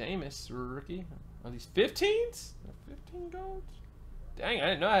 We got Jameis rookie. Are these 15s? 15 golds? Dang, I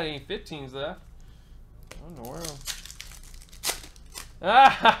didn't know I had any 15s left. What in the world?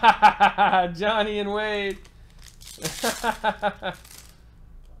 Ah, Johnny and Wade.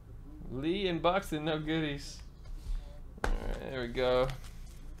 Lee and Buxton, no goodies. Alright, there we go.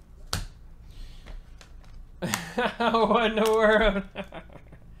 What in the world?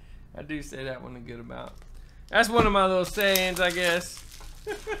 I do say that one a good amount. That's one of my little sayings, I guess.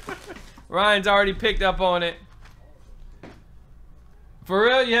 Ryan's already picked up on it. For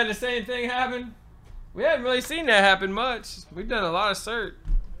real, you had the same thing happen? We haven't really seen that happen much. We've done a lot of cert.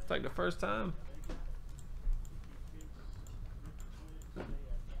 It's like the first time.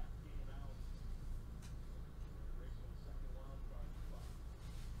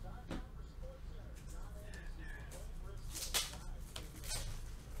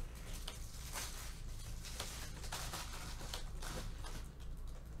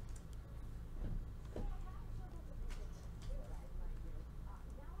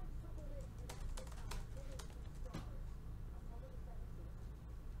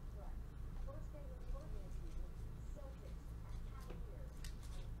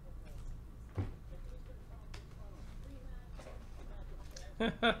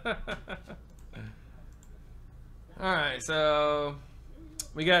 Alright, so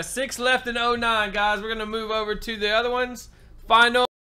we got 6 left in 09, guys. We're going to move over to the other ones. Final.